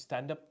supposed to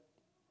stand up?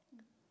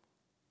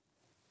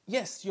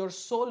 Yes, your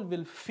soul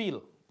will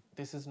feel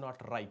this is not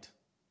right.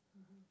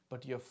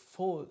 But your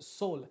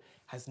soul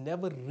has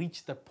never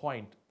reached the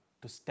point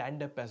to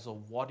stand up as a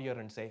warrior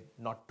and say,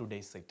 not today,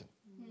 Satan.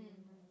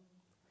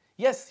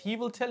 Yes, he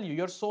will tell you,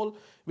 your soul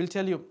will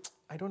tell you,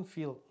 I don't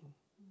feel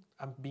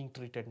I'm being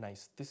treated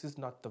nice. This is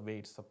not the way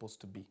it's supposed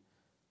to be.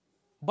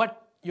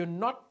 But you're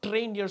not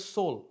trained your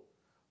soul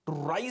to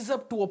rise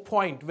up to a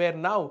point where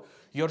now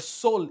your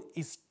soul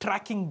is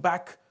tracking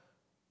back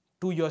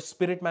to your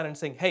spirit man and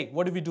saying, hey,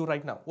 what do we do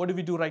right now? What do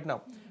we do right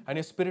now? And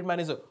your spirit man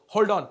is,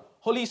 hold on,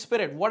 Holy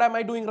Spirit, what am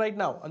I doing right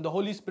now? And the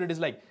Holy Spirit is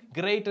like,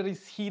 greater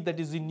is He that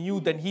is in you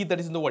than he that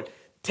is in the world.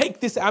 Take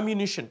this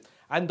ammunition.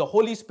 And the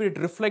Holy Spirit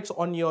reflects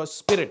on your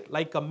spirit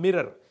like a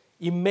mirror.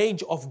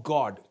 Image of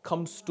God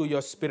comes to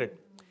your spirit.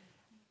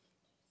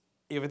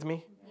 Are you with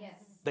me? Yes.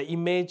 The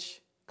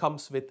image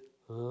comes with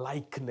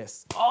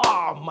likeness.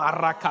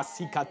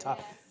 Marakasikata.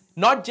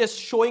 Not just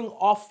showing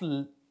off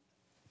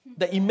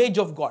the image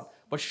of God,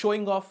 but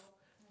showing off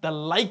the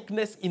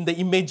likeness in the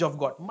image of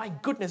God. My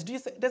goodness,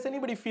 does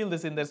anybody feel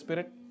this in their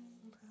spirit?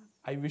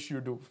 I wish you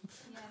do.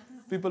 Yes.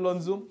 People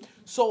on Zoom.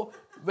 So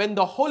when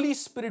the Holy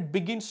Spirit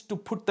begins to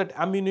put that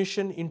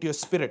ammunition into your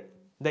spirit,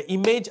 the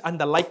image and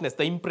the likeness,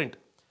 the imprint,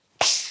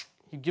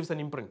 He gives an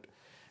imprint.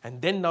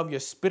 And then now your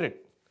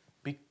spirit,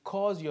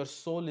 because your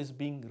soul is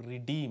being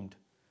redeemed,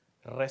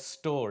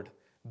 restored,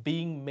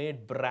 being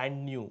made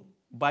brand new,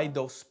 by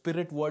the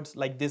spirit words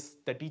like this,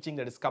 the teaching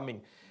that is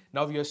coming.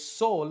 Now your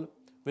soul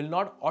will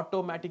not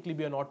automatically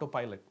be an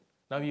autopilot.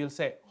 Now you'll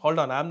say, hold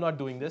on, I'm not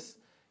doing this.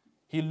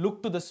 He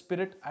looked to the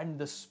Spirit, and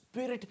the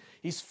Spirit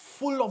is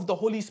full of the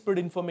Holy Spirit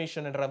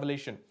information and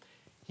revelation.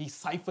 He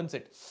siphons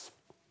it.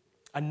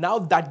 And now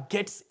that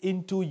gets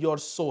into your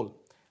soul.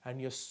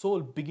 And your soul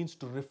begins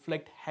to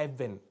reflect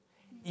heaven,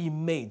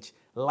 image,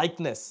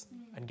 likeness.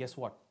 And guess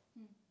what?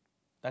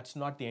 That's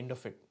not the end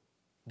of it.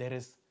 There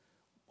is,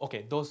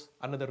 those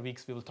another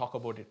weeks we will talk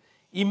about it.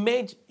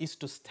 Image is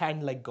to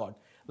stand like God.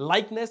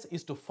 Likeness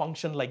is to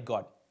function like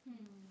God.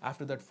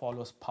 After that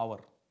follows power.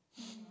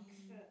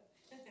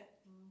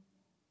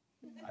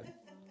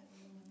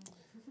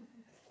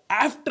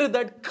 After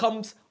that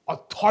comes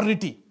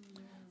authority.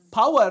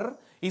 Power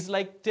is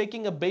like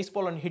taking a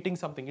baseball and hitting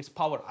something. It's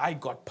power. I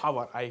got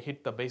power. I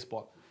hit the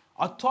baseball.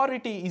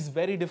 Authority is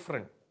very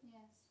different.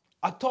 Yes.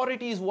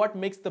 Authority is what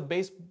makes the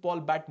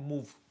baseball bat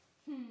move.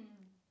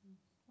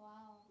 Wow.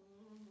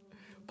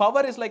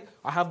 Power is like,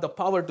 I have the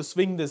power to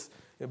swing this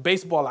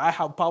baseball. I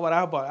have power.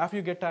 After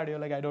you get tired, you're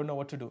like, I don't know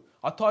what to do.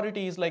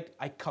 Authority is like,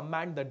 I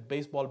command that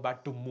baseball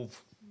bat to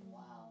move. Wow.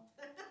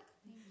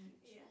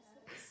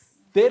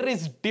 There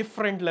is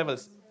different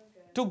levels.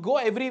 To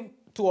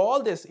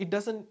all this,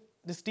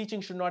 this teaching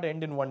should not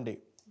end in one day.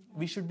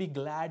 We should be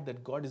glad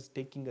that God is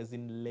taking us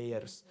in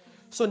layers.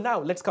 So now,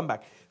 let's come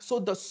back. So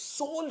the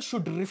soul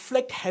should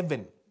reflect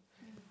heaven.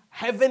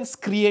 Heaven's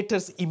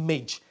creator's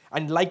image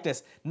and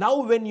likeness.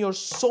 Now when your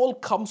soul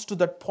comes to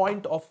that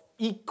point of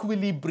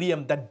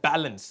equilibrium, that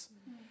balance,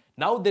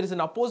 now there is an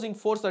opposing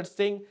force that's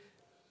saying,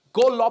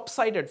 go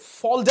lopsided,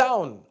 fall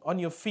down on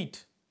your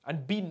feet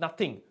and be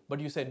nothing. But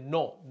you say,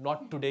 no,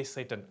 not today,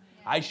 Satan.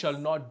 I shall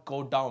not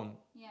go down.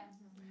 Yeah.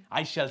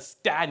 I shall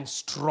stand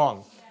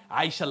strong.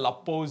 I shall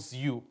oppose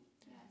you.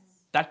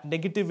 That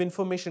negative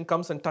information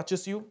comes and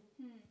touches you.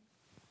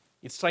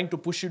 It's trying to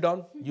push you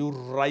down. You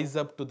rise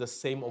up to the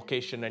same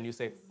occasion and you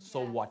say,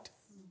 so what?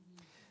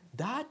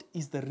 That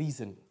is the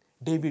reason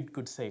David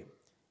could say,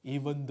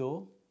 even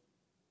though,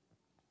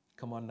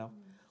 come on now,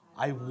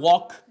 I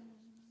walk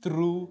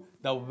through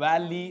the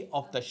valley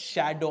of the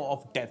shadow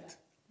of death,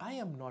 I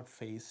am not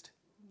fazed.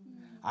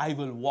 I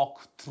will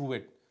walk through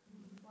it.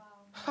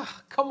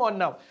 Come on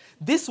now.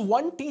 This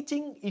one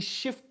teaching is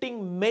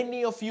shifting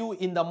many of you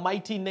in the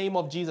mighty name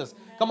of Jesus.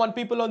 Come on,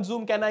 people on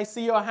Zoom, can I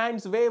see your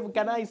hands wave?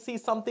 Can I see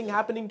something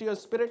happening to your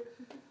spirit?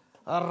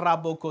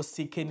 That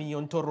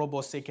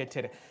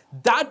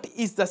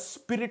is the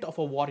spirit of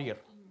a warrior.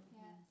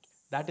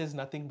 That is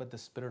nothing but the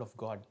Spirit of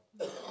God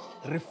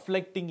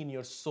reflecting in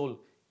your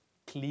soul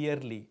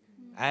clearly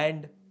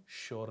and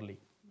surely.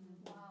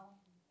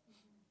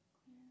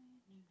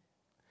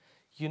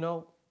 You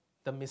know,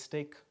 the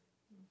mistake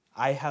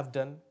I have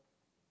done,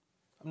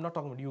 I'm not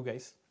talking about you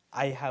guys,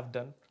 I have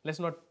done. Let's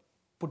not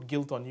put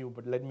guilt on you,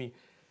 but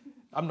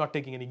I'm not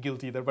taking any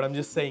guilt either, but I'm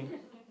just saying,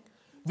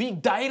 we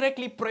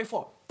directly pray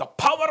for the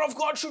power of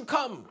God should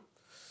come.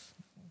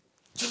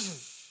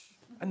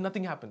 And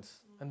nothing happens.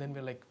 And then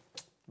we're like,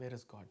 where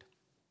is God?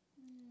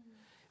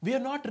 We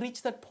have not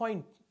reached that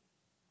point.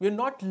 We have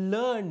not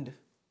learned.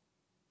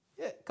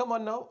 Yeah, come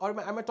on now, or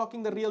am I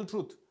talking the real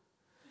truth?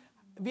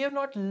 We have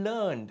not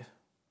learned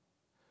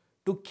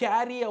to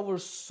carry our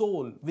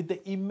soul with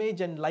the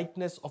image and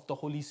likeness of the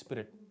Holy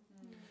Spirit.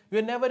 We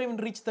have never even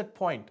reached that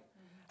point.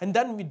 And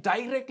then we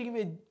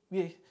directly,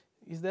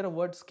 is there a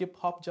word, skip,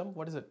 hop, jump?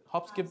 What is it?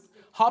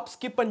 Hop,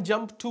 skip and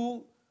jump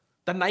to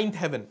the ninth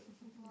heaven.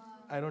 Wow.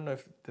 I don't know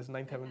if there's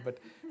ninth heaven, but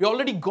we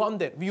already gone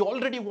there. We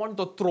already want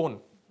the throne.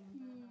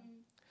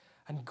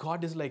 And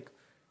God is like,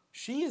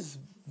 she is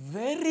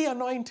very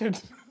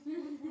anointed.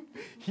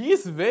 He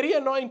is very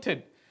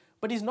anointed.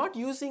 But he's not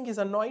using his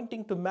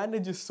anointing to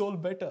manage his soul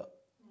better,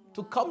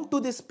 to come to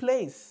this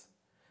place.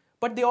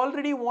 But they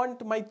already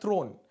want my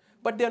throne.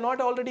 But they are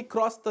not already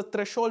crossed the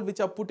threshold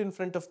which are put in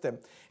front of them.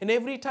 And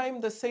every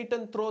time the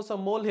Satan throws a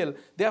molehill,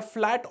 they are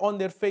flat on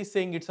their face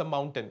saying it's a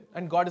mountain.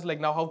 And God is like,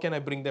 now how can I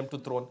bring them to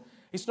throne?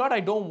 It's not I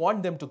don't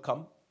want them to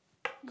come.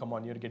 Come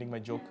on, you're getting my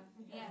joke.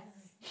 Yes.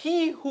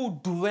 He who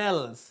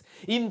dwells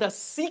in the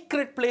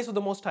secret place of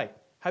the Most High.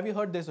 Have you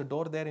heard there's a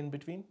door there in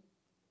between?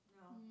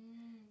 No.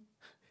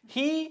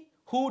 He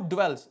who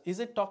dwells. Is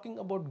it talking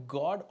about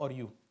God or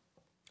you?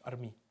 Or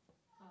me?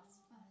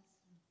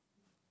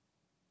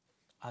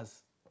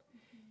 Us.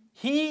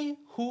 He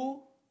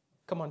who,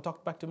 come on,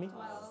 talk back to me.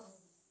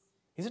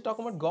 Is it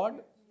talking about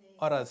God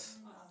or us?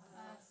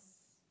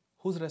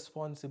 Whose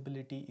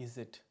responsibility is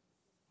it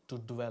to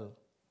dwell?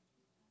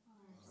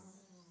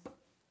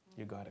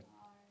 You got it.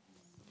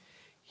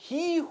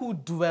 He who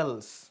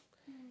dwells,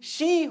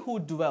 she who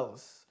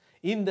dwells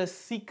in the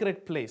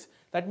secret place.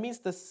 That means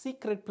the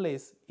secret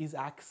place is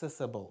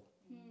accessible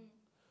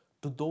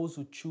to those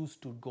who choose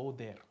to go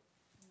there.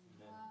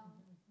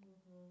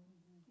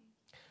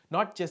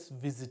 Not just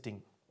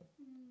visiting.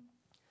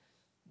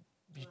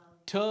 You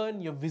turn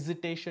your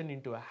visitation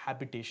into a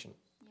habitation.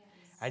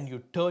 And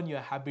you turn your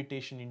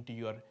habitation into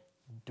your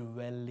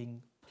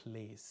dwelling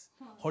place.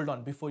 Hold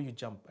on, before you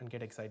jump and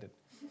get excited.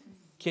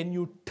 Can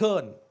you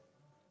turn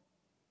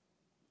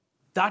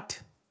that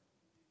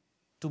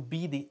to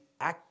be the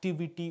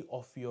activity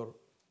of your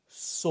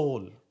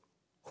soul.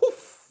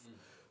 Hoof!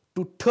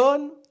 To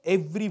turn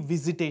every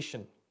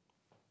visitation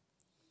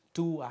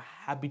to a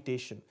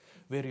habitation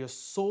where your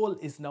soul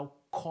is now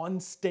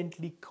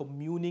constantly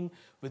communing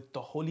with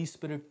the Holy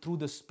Spirit through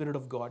the Spirit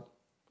of God,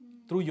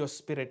 through your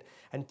spirit,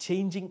 and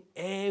changing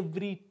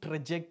every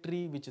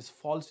trajectory which is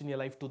false in your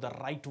life to the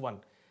right one,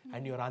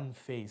 and you're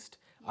unfazed,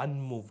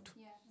 unmoved.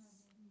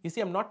 You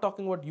see, I'm not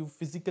talking about you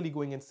physically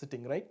going and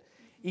sitting, right?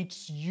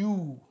 It's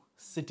you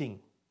sitting,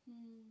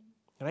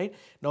 right?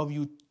 Now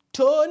you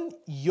turn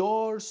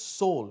your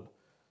soul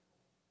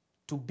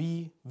to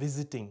be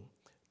visiting,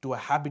 to a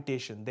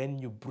habitation. Then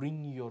you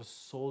bring your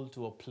soul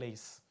to a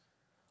place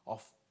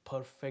of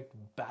perfect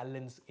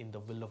balance in the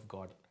will of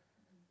God.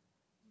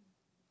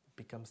 It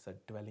becomes a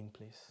dwelling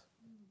place.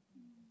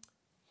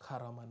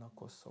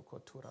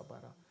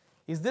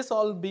 Is this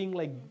all being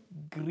like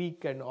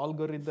Greek and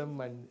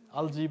algorithm and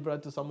algebra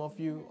to some of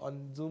you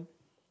on Zoom?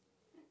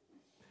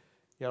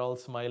 You're all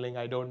smiling.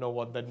 I don't know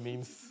what that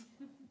means.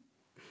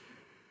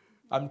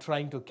 I'm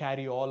trying to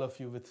carry all of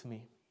you with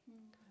me.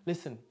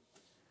 Listen,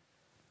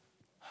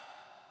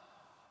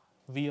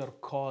 we are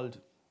called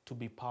to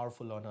be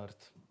powerful on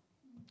earth.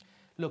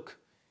 Look,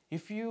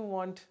 if you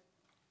want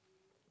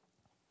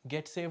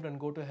get saved and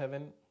go to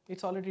heaven,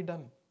 it's already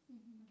done.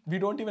 We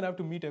don't even have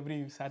to meet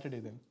every Saturday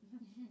then.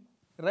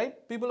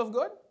 Right, people of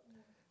God?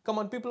 Come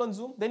on, people on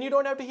Zoom. Then you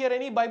don't have to hear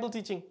any Bible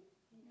teaching.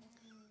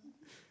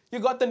 You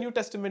got the New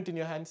Testament in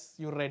your hands.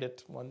 You read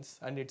it once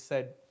and it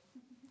said,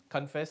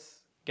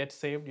 confess, get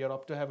saved, you're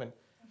up to heaven.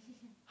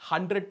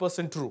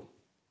 100% true.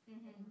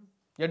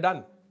 You're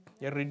done.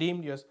 You're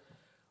redeemed.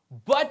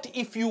 But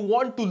if you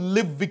want to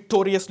live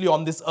victoriously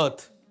on this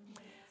earth,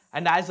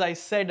 and as I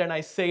said and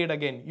I say it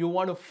again, you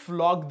want to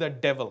flog the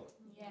devil.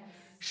 Yes.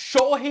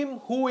 Show him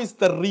who is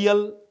the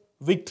real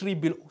victory.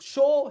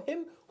 Show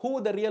him who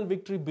the real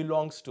victory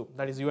belongs to.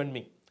 That is you and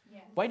me.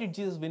 Yes. Why did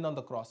Jesus win on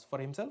the cross? For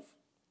himself?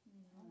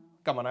 No.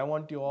 Come on, I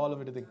want you all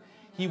of it to think.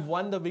 He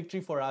won the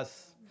victory for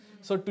us.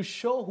 So to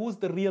show who's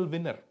the real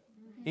winner,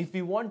 if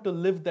we want to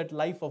live that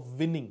life of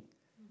winning,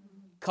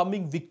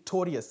 coming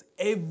victorious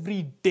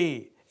every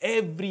day,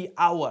 every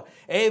hour,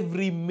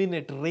 every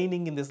minute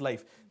reigning in this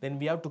life, then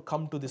we have to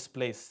come to this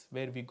place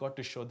where we got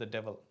to show the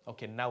devil,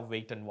 okay, now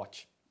wait and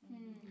watch.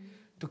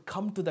 To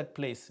come to that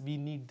place, we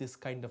need this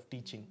kind of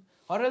teaching.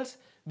 Or else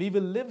we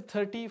will live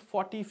 30,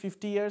 40,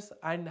 50 years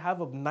and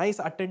have a nice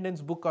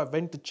attendance book. I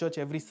went to church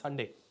every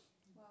Sunday,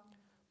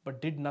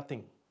 but did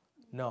nothing.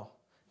 No.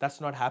 That's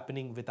not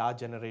happening with our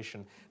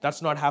generation.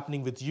 That's not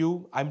happening with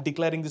you. I'm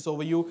declaring this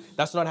over you.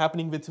 That's not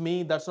happening with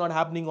me. That's not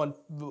happening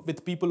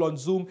with people on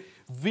Zoom.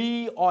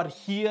 We are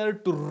here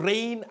to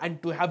reign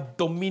and to have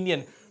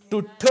dominion,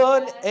 to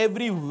turn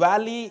every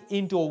valley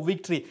into a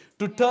victory,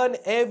 to turn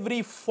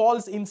every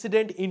false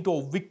incident into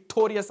a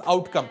victorious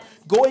outcome,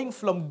 going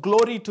from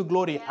glory to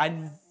glory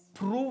and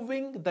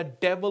proving the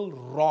devil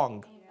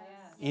wrong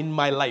in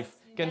my life.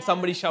 Can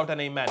somebody shout an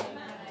amen?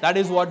 That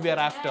is what we are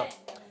after.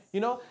 You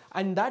know,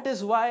 and that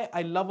is why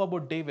I love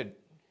about David.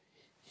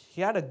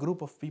 He had a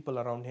group of people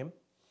around him.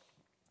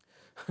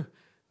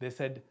 They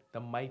said the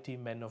mighty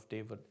men of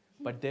David,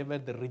 but they were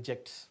the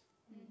rejects.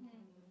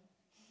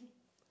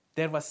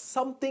 There was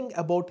something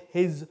about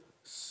his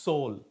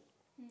soul.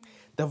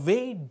 The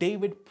way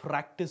David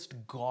practiced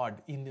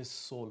God in his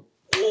soul.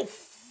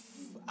 Oof!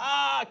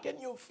 Can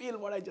you feel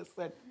what I just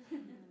said?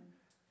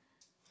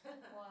 Wow.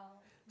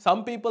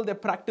 Some people, they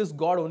practice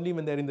God only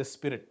when they're in the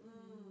spirit.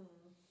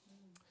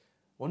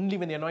 Only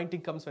when the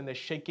anointing comes, when they're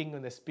shaking,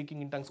 when they're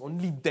speaking in tongues,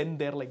 only then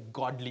they're like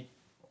godly.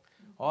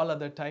 All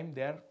other time,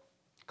 they're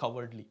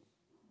cowardly.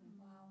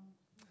 Wow.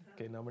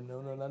 Okay, no,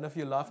 none of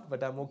you laughed,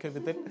 but I'm okay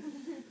with it.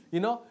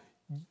 You know,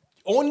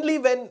 only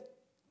when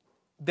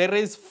there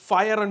is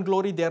fire and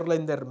glory, they're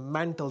in their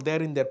mantle,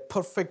 they're in their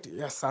perfect,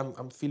 yes,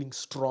 I'm feeling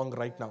strong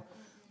right now.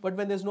 But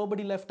when there's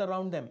nobody left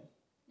around them,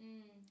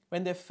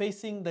 when they're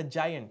facing the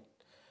giant,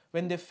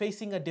 when they're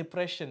facing a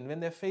depression, when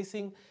they're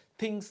facing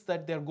things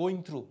that they're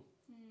going through,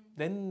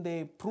 then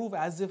they prove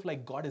as if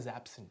like God is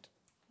absent.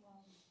 Wow.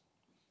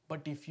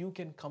 But if you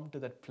can come to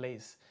that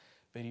place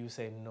where you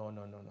say, no,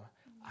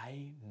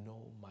 I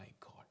know my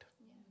God.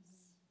 Yes.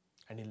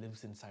 And He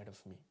lives inside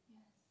of me.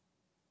 Yes.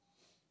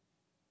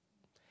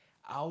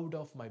 Out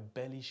of my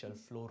belly shall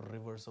flow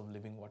rivers of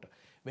living water.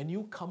 When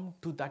you come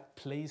to that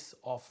place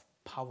of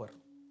power,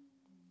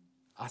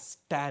 a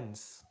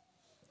stance,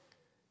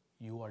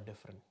 you are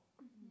different.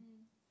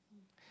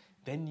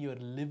 Then you're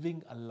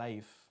living a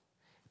life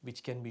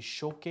which can be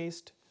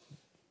showcased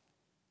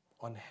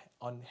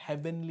on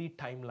heavenly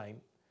timeline,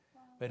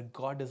 where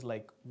God is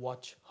like,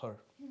 watch her,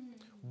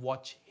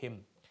 watch him,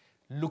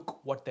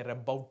 look what they're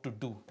about to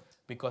do,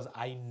 because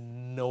I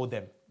know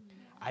them.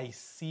 I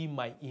see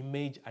my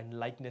image and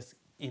likeness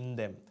in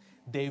them.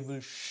 They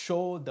will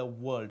show the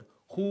world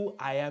who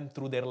I am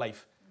through their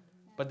life.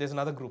 But there's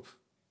another group,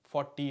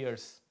 40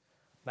 years.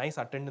 Nice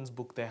attendance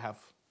book they have.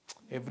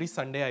 Every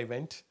Sunday I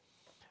went,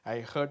 I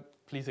heard,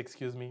 please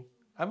excuse me,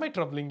 am I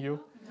troubling you?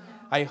 No.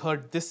 I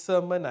heard this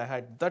sermon, I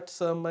had that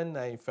sermon,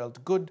 I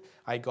felt good,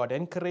 I got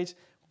encouraged,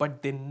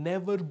 but they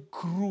never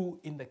grew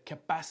in the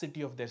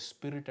capacity of their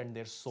spirit and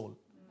their soul.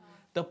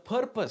 The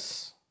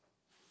purpose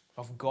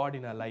of God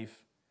in our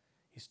life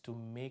is to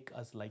make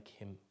us like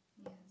Him.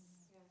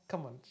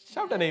 Come on,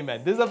 shout an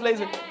amen. This is a place,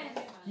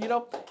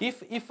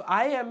 if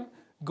I am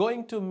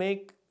going to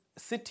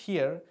sit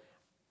here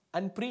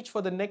and preach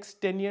for the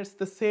next 10 years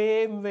the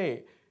same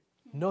way,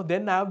 no,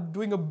 then I'm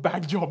doing a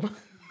bad job.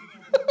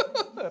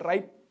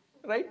 Right?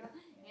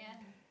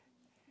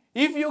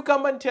 If you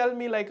come and tell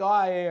me like,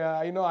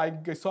 I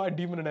saw a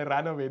demon and I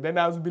ran away, then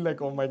I'll be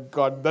like, oh my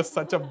God, that's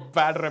such a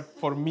bad rep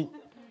for me.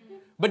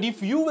 But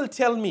if you will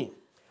tell me,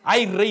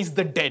 I raised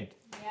the dead,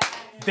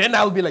 then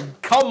I'll be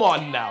like, come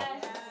on now.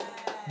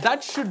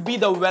 That should be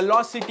the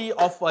velocity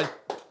of a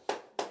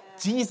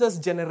Jesus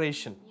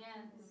generation.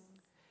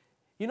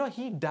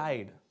 He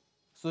died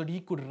so that He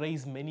could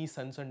raise many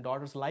sons and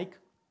daughters like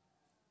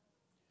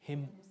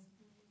Him.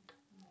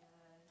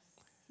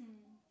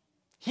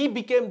 He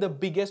became the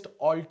biggest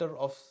altar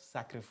of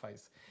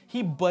sacrifice.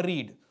 He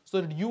buried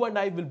so that you and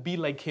I will be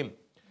like Him.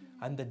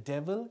 And the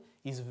devil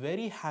is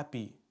very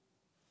happy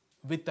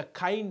with the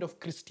kind of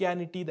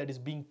Christianity that is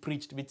being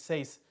preached, which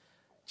says,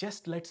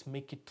 just let's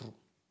make it true.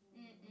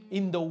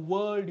 In the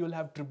world, you'll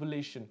have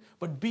tribulation,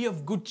 but be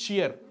of good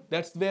cheer.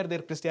 That's where their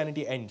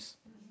Christianity ends.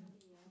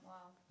 Wow.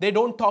 They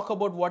don't talk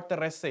about what the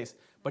rest says,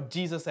 but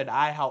Jesus said,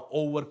 I have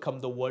overcome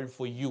the world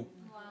for you.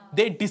 Wow.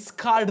 They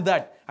discard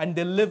that and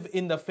they live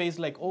in the face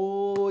like,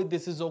 oh,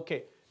 this is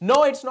okay.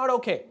 No, it's not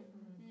okay.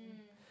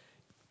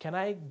 Can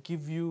I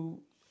give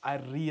you a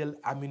real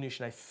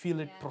ammunition? I feel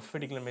it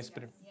prophetically in my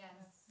spirit. Yes.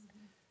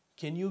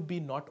 Can you be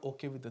not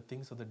okay with the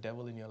things of the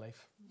devil in your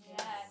life?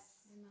 Yes.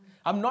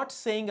 I'm not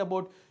saying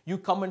about you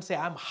come and say,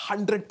 I'm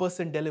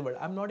 100% delivered.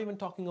 I'm not even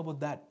talking about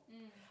that.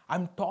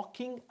 I'm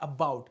talking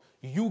about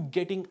you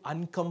getting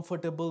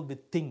uncomfortable with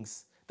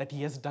things that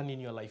He has done in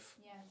your life.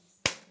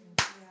 Yes.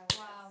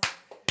 Wow.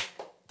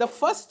 The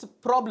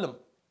first problem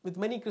with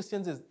many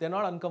Christians is they're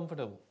not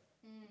uncomfortable.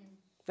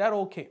 They're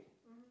okay.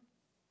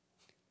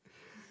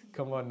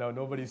 Come on now,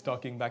 nobody's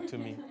talking back to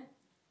me.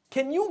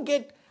 Can you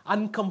get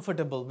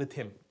uncomfortable with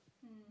Him?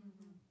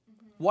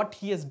 What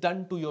He has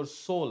done to your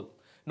soul.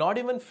 Not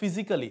even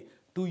physically,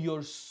 to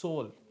your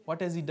soul.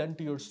 What has He done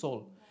to your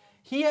soul?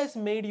 He has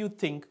made you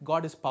think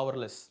God is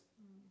powerless.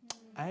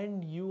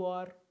 And you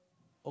are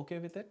okay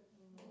with it?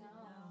 No.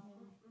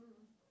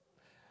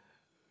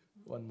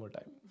 One more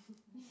time.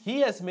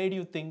 He has made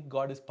you think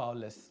God is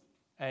powerless.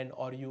 And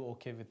are you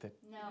okay with it?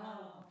 No.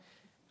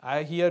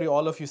 I hear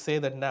all of you say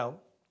that now.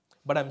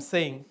 But I'm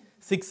saying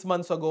 6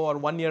 months ago or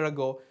 1 year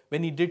ago,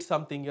 when He did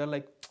something, you're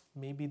like,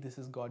 maybe this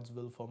is God's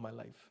will for my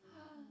life.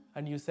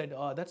 And you said,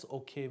 oh, that's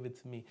okay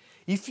with me.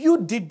 If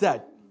you did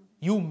that,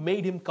 you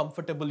made Him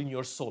comfortable in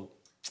your soul.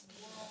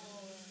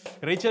 Whoa.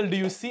 Rachel, do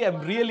you see? I'm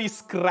really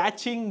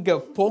scratching,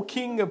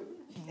 poking,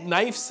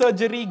 knife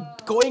surgery,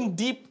 going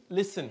deep.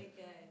 Listen,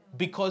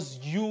 because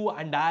you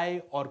and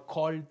I are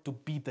called to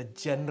be the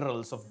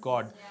generals of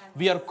God.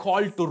 We are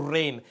called to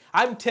reign.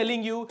 I'm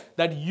telling you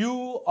that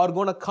you are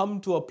going to come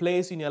to a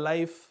place in your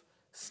life,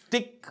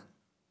 stick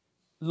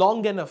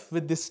long enough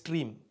with this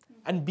stream.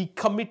 And be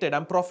committed.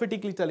 I'm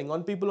prophetically telling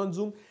on people on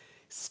Zoom,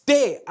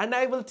 stay. And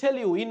I will tell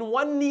you, in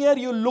 1 year,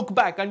 you look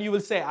back and you will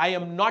say, I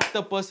am not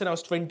the person I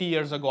was 20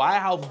 years ago. I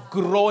have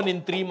grown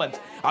in 3 months.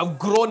 I've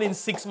grown in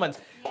 6 months.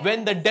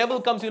 When the devil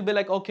comes, you'll be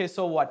like, okay,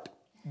 so what?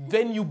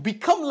 When you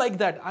become like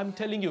that, I'm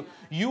telling you,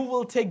 you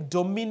will take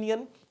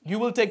dominion. You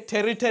will take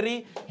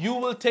territory. You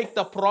will take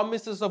the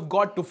promises of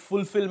God to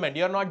fulfillment.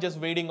 You're not just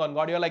waiting on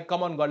God. You're like,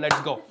 come on, God, let's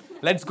go.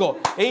 Let's go.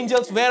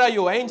 Angels, where are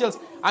you? Angels,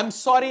 I'm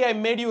sorry I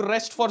made you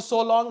rest for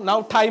so long.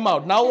 Now time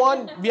out. Now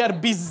on, we are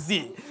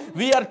busy.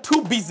 We are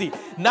too busy.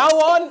 Now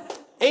on,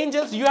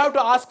 angels, you have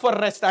to ask for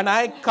rest. And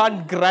I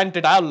can't grant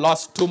it. I have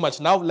lost too much.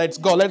 Now let's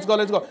go.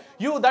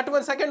 You, that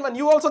one, second one,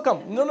 you also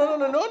come. No.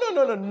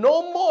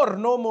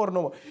 No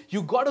more.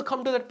 You got to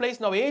come to that place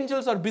now.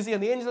 Angels are busy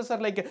and the angels are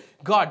like,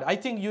 God, I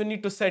think you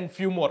need to send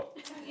few more.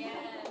 Yes.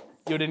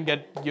 You didn't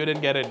get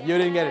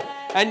it.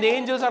 And the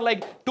angels are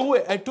like, two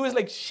is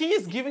like, she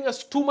is giving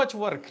us too much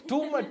work.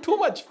 Too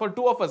much for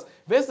 2 of us.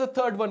 Where's the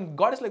third one?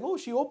 God is like, oh,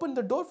 she opened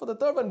the door for the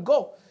third one.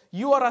 Go.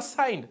 You are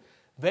assigned.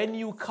 When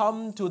you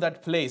come to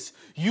that place,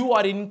 you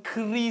are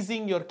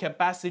increasing your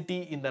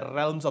capacity in the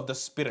realms of the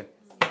Spirit.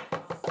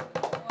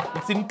 Wow.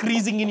 It's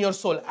increasing in your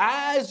soul.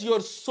 As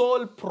your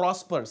soul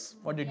prospers,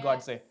 what did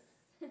God say?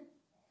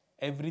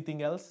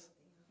 Everything else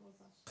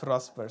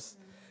prospers.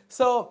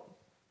 So,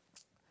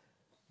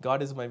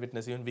 God is my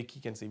witness. Even Vicky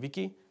can see.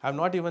 Vicky, I have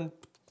not even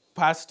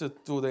passed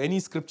to any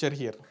scripture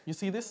here. You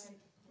see this?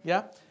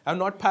 Yeah? I have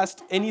not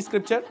passed any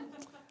scripture.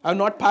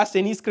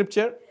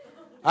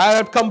 I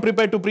have come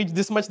prepared to preach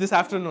this much this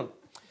afternoon.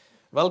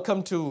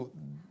 Welcome to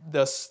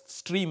the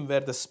stream where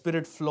the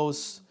Spirit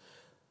flows.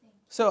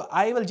 So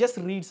I will just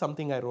read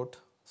something I wrote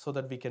so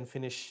that we can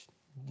finish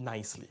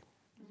nicely.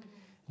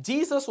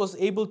 Jesus was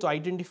able to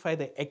identify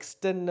the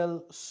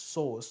external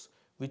source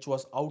which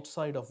was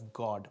outside of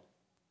God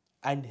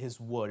and His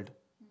world.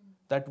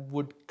 that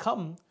would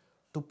come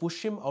to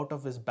push him out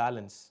of his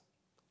balance.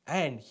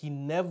 And he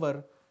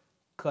never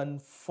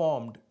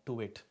conformed to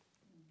it.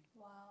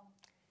 Wow.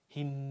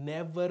 He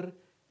never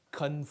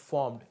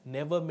conformed,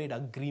 never made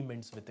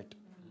agreements with it.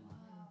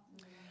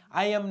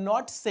 I am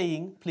not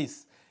saying,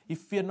 please,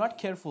 if we are not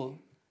careful,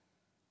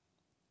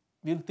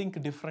 we'll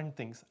think different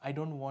things. I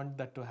don't want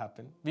that to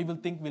happen. We will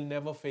think we'll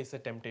never face a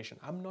temptation.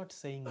 I'm not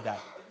saying that.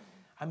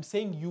 I'm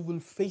saying you will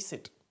face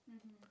it,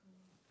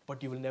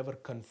 but you will never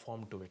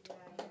conform to it.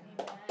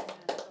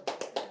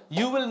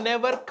 You will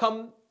never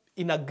come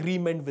in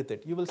agreement with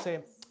it. You will say,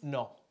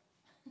 no,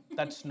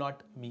 that's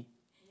not me.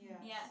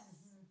 Yes.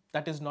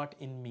 That is not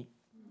in me.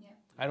 Yeah.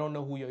 I don't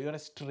know who you are. You're a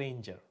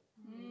stranger.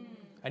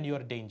 And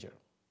you're a danger.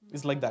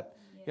 It's like that.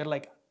 You're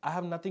like, I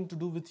have nothing to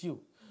do with you.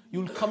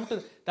 You'll come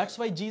to, that's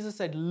why Jesus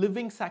said,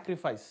 living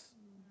sacrifice.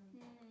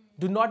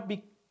 Do not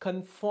be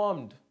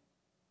conformed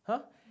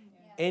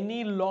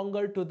any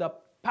longer to the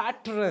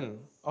pattern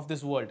of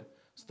this world.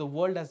 So the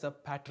world has a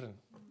pattern.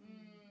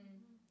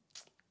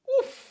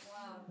 Oof.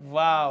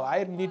 Wow.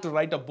 I need to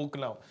write a book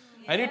now.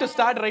 I need to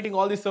start writing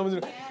all these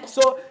sermons.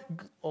 So,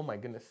 oh my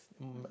goodness.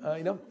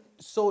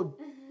 So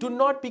do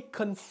not be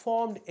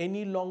conformed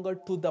any longer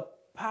to the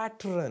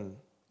pattern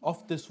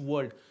of this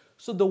world.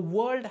 So the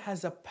world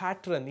has a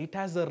pattern. It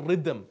has a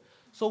rhythm.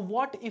 So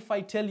what if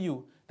I tell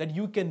you that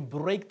you can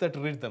break that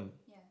rhythm?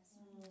 Yes.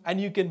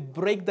 And you can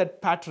break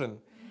that pattern.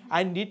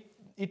 And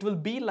it will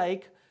be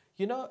like,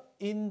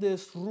 in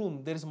this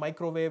room, there is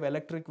microwave,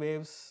 electric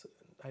waves.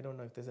 I don't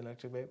know if there's an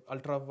electric wave,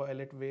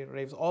 ultraviolet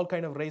waves, all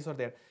kind of rays are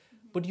there.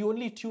 But you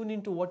only tune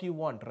into what you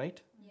want, right?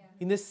 Yeah.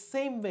 In the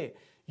same way,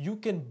 you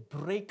can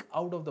break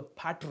out of the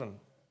pattern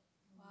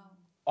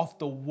of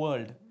the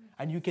world.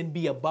 And you can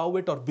be above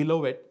it or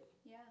below it.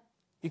 Yeah.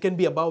 You can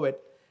be above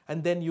it.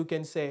 And then you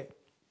can say,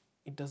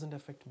 it doesn't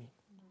affect me.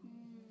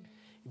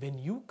 When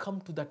you come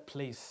to that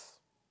place,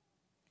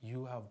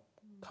 you have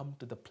come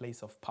to the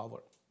place of power.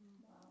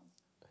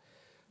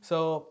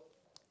 So,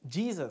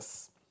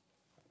 Jesus,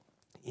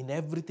 in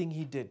everything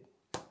he did,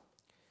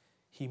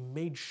 he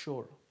made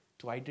sure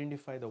to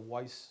identify the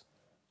voice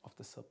of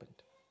the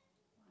serpent.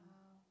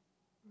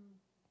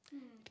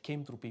 It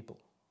came through people.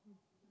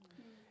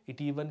 It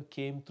even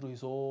came through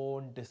his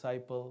own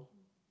disciple,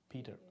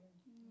 Peter.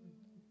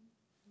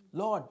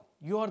 Lord,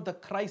 you are the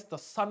Christ, the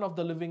Son of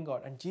the living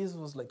God. And Jesus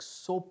was like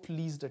so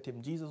pleased at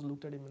him. Jesus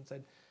looked at him and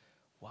said,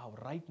 wow,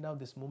 right now,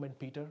 this moment,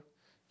 Peter,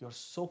 you're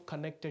so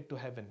connected to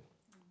heaven.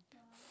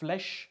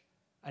 Flesh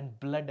and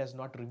blood has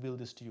not revealed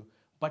this to you.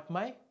 But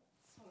my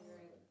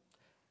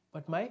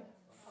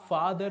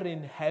Father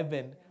in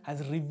heaven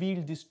has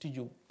revealed this to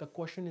you. The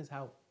question is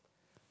how?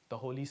 The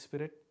Holy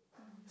Spirit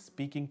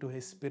speaking to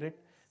his spirit.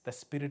 The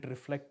spirit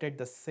reflected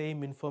the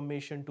same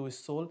information to his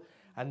soul.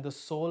 And the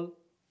soul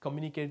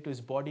communicated to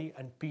his body.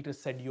 And Peter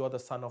said, you are the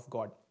Son of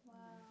God. Wow.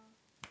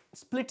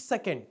 Split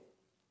second.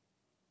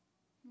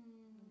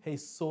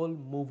 His soul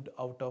moved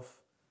out of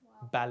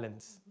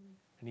balance.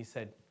 And he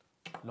said,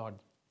 Lord,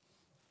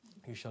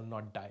 you shall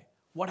not die.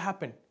 What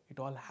happened? It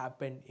all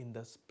happened in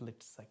the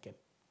split second.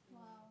 Wow.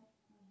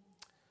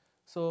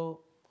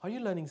 So, are you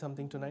learning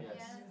something tonight?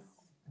 Yes.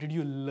 Did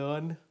you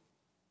learn?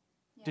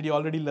 Yes. Did you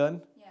already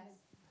learn? Yes.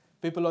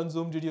 People on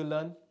Zoom, did you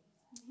learn?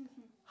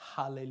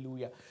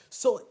 Hallelujah.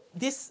 So,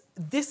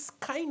 this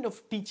kind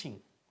of teaching,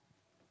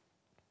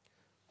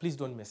 please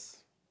don't miss.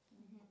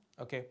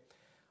 Okay?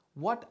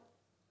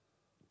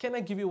 Can I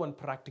give you one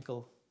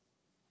practical?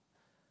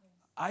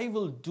 I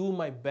will do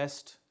my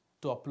best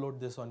to upload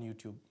this on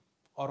YouTube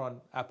or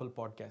on Apple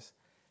Podcasts.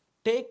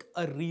 Take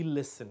a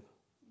re-listen.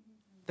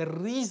 The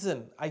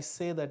reason I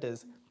say that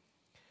is,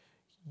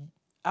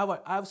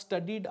 I've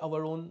studied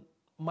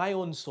my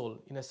own soul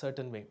in a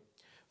certain way.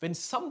 When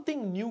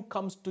something new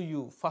comes to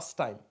you first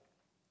time,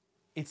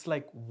 it's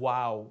like,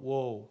 wow,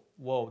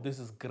 whoa, this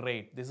is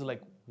great. This is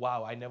like,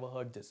 wow, I never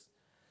heard this.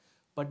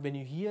 But when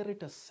you hear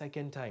it a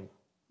second time,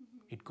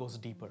 it goes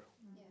deeper.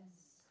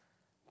 Yes.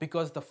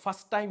 Because the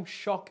first time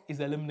shock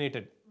is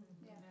eliminated.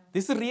 Yeah.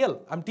 This is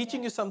real. I'm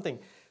teaching you something.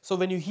 So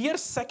when you hear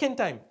second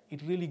time,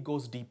 it really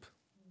goes deep.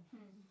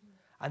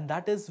 And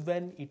that is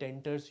when it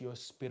enters your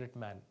spirit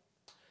man.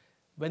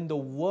 When the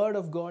word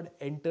of God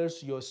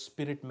enters your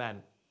spirit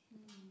man,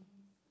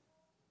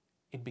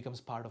 it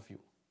becomes part of you.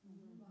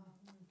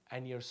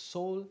 And your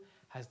soul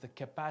has the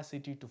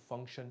capacity to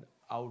function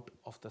out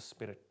of the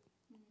spirit.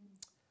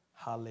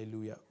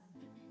 Hallelujah.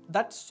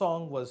 That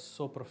song was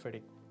so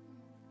prophetic.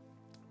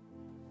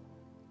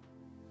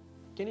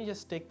 Can you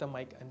just take the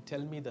mic and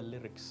tell me the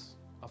lyrics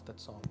of that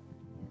song?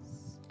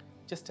 Yes.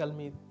 Just tell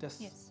me this.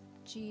 Yes.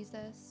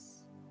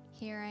 Jesus,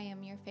 here I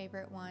am, your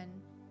favorite one.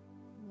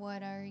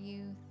 What are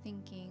you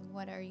thinking?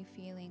 What are you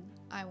feeling?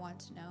 I want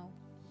to know.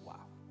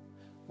 Wow.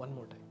 One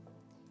more time.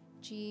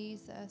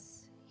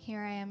 Jesus,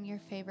 here I am, your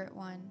favorite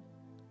one.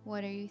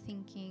 What are you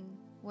thinking?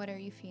 What are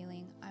you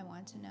feeling? I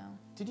want to know.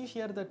 Did you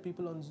hear that,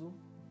 people on Zoom?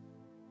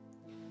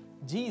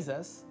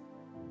 Jesus,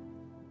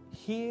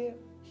 here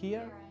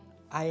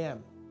I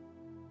am.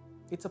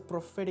 It's a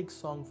prophetic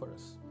song for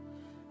us.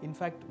 In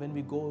fact, when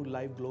we go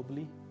live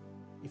globally,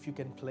 if you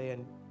can play,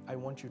 and I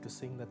want you to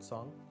sing that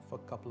song for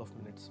a couple of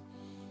minutes.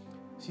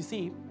 So you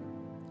see,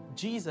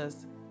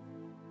 Jesus,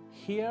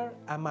 here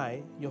am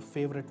I, your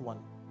favorite one.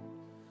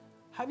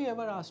 Have you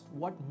ever asked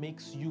what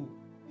makes you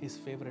his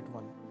favorite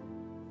one?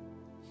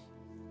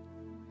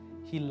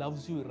 He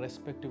loves you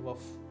irrespective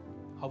of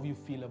how you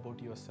feel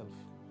about yourself.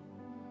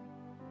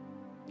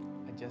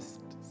 I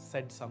just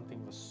said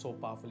something was so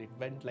powerful. It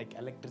went like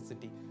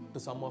electricity to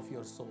some of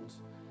your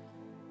souls.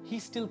 He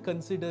still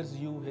considers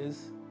you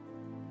his,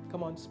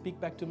 come on, speak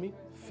back to me,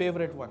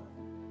 favorite one.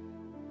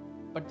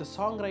 But the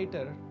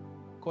songwriter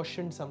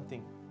questioned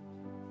something.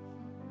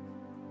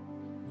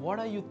 What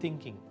are you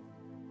thinking?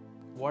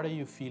 What are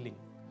you feeling?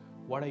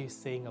 What are you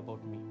saying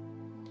about me?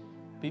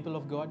 People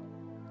of God,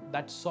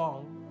 that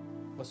song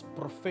was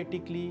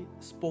prophetically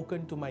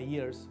spoken to my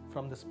ears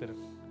from the Spirit.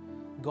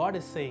 God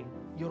is saying,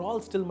 you're all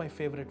still my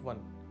favorite one.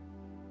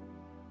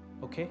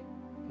 Okay?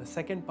 The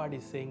second part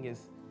he's saying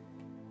is,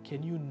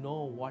 can you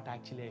know what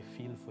actually I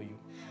feel for you?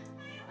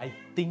 I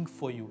think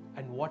for you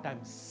and what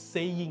I'm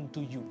saying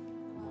to you.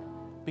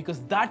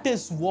 Because that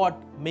is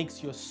what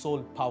makes your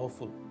soul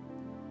powerful.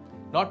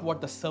 Not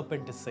what the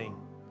serpent is saying.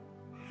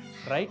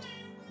 Right?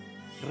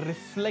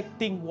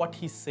 Reflecting what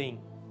he's saying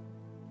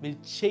will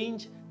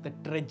change the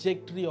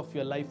trajectory of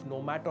your life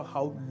no matter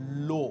how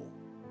low.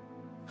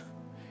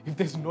 If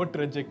there's no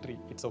trajectory,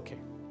 it's okay.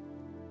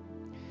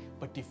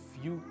 But if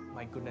you,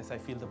 my goodness, I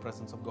feel the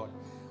presence of God.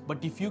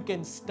 But if you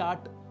can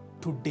start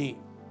today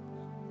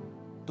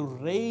to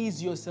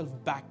raise yourself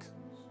back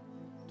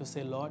to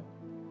say, Lord,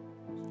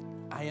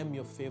 I am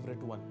your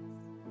favorite one.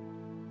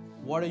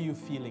 What are you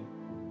feeling?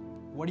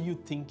 What are you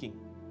thinking?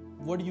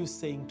 What are you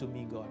saying to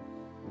me, God?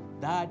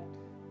 That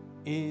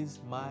is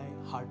my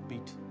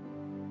heartbeat.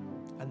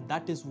 And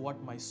that is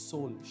what my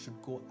soul should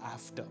go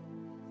after.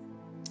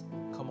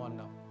 Come on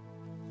now.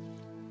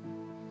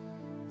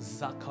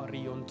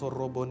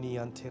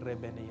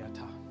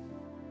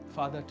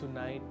 Father,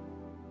 tonight,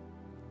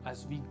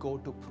 as we go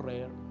to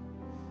prayer,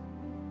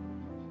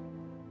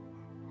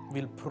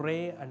 we'll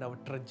pray and our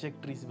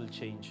trajectories will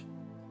change.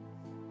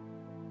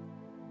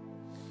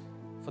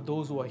 For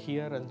those who are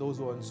here and those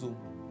who are on Zoom,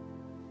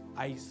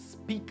 I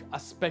speak a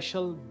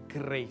special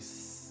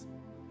grace.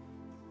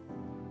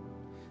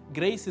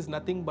 Grace is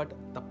nothing but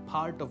the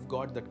part of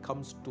God that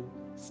comes to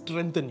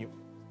strengthen you.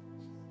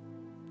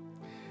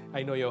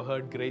 I know you've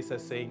heard grace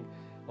as saying,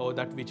 oh,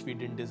 that which we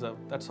didn't deserve.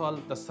 That's all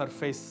the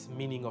surface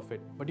meaning of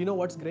it. But you know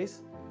what's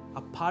grace?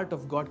 A part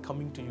of God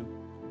coming to you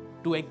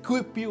to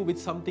equip you with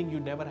something you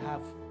never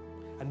have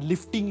and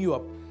lifting you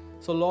up.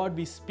 So Lord,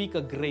 we speak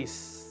a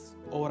grace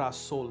over our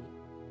soul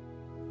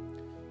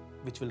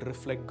which will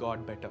reflect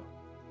God better.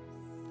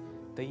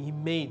 The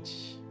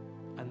image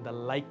and the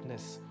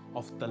likeness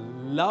of the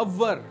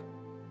lover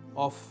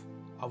of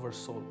our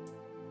soul.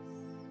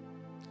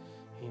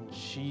 In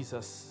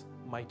Jesus'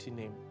 mighty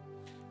name.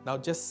 Now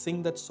just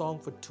sing that song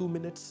for 2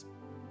 minutes.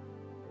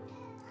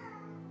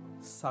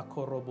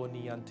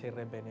 Sakoroboni ante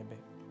rebenebe.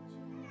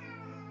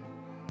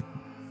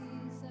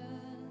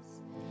 Jesus,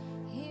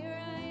 here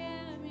I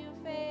am, your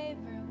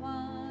favorite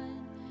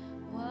one.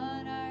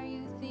 What are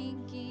you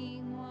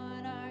thinking?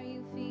 What are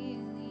you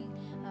feeling?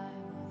 I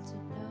want to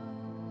know.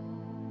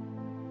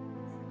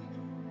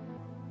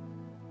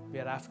 We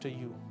are after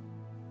you.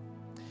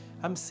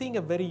 I'm seeing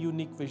a very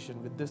unique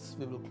vision. With this,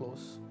 we will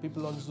close.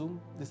 People on Zoom,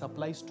 this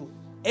applies to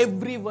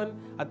everyone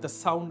at the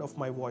sound of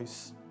my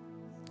voice.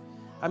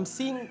 I'm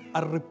seeing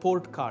a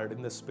report card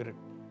in the Spirit.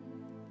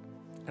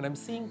 And I'm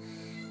seeing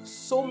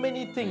so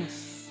many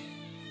things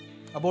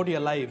about your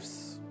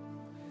lives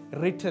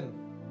written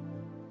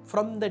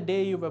from the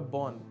day you were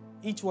born,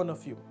 each one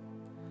of you.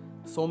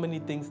 So many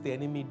things the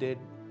enemy did,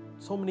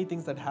 so many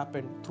things that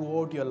happened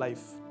throughout your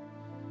life.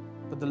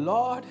 But the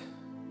Lord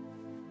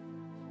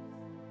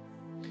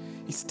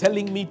is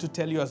telling me to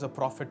tell you as a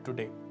prophet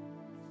today,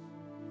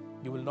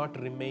 you will not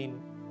remain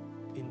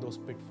in those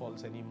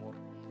pitfalls anymore.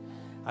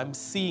 I'm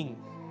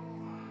seeing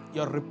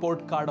your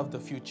report card of the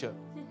future.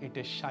 It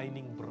is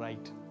shining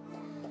bright.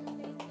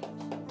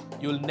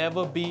 You'll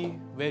never be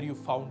where you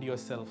found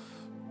yourself.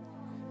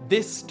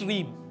 This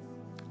stream,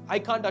 I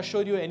can't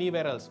assure you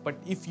anywhere else, but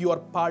if you are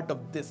part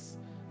of this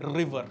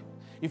river,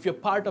 if you're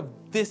part of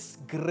this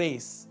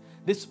grace,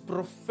 this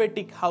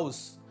prophetic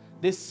house,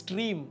 this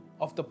stream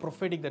of the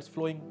prophetic that's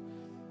flowing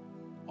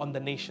on the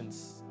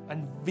nations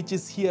and which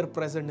is here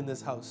present in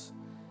this house,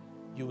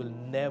 you will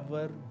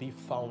never be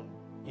found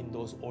in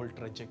those old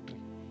trajectory.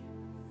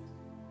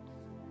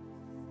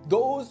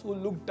 Those who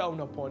look down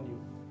upon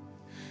you,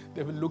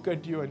 they will look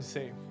at you and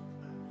say,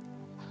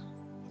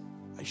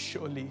 I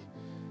surely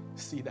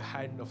see the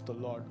hand of the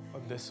Lord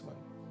on this one.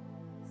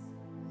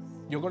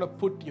 You're going to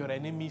put your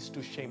enemies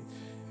to shame.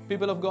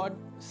 People of God,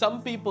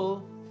 some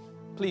people,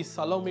 please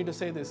allow me to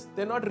say this,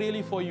 they're not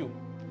really for you.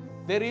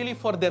 They're really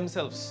for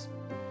themselves.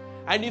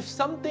 And if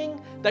something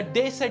that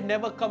they said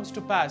never comes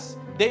to pass,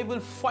 they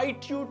will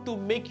fight you to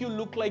make you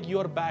look like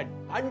you're bad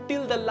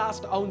until the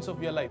last ounce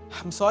of your life.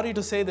 I'm sorry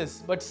to say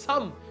this, but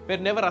some were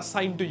never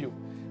assigned to you.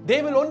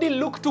 They will only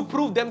look to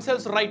prove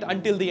themselves right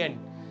until the end.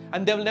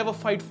 and they'll never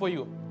fight for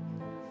you.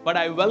 But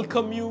I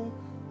welcome you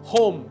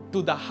home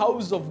to the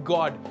house of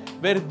God,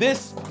 where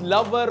this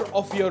lover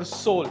of your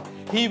soul,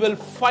 he will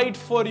fight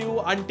for you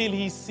until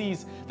he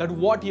sees that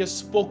what he has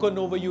spoken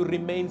over you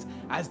remains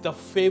as the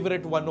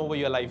favorite one over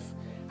your life.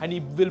 And he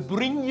will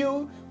bring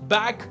you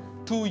back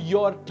to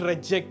your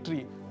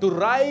trajectory, to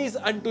rise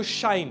and to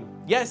shine.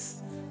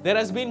 Yes, there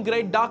has been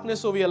great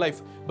darkness over your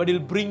life, but he'll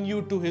bring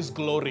you to his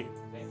glory,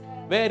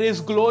 where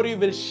his glory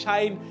will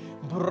shine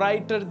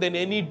brighter than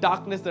any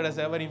darkness that has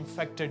ever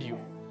infected you.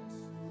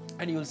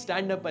 And you will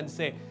stand up and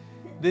say,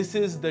 this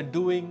is the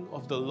doing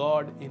of the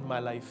Lord in my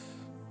life.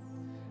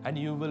 And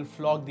you will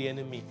flog the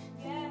enemy.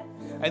 Yes.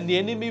 And the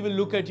enemy will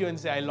look at you and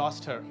say, I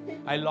lost her.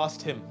 I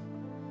lost him.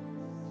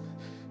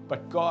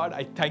 But God,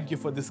 I thank you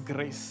for this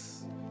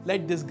grace.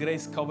 Let this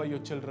grace cover your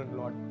children,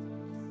 Lord.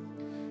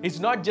 It's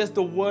not just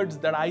the words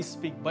that I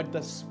speak, but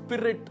the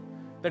spirit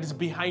that is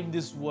behind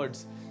these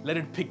words. Let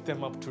it pick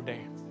them up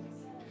today.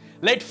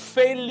 Let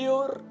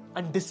failure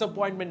and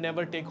disappointment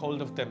never take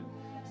hold of them.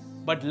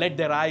 But let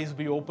their eyes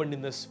be opened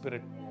in the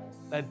spirit.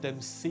 Let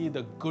them see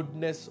the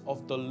goodness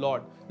of the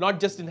Lord, not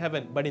just in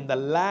heaven, but in the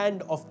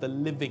land of the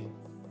living.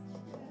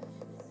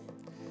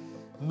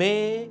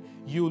 May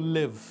you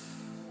live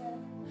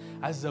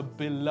as a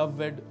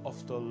beloved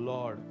of the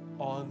Lord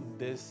on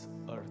this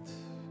earth.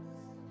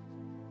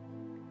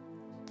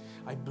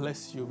 I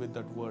bless you with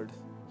that word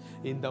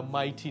in the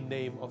mighty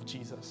name of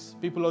Jesus.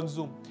 People on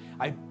Zoom,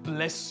 I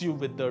bless you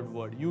with that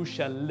word. You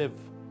shall live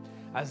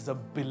as a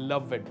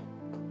beloved,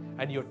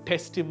 and your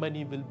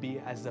testimony will be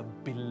as a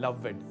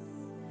beloved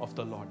of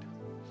the Lord.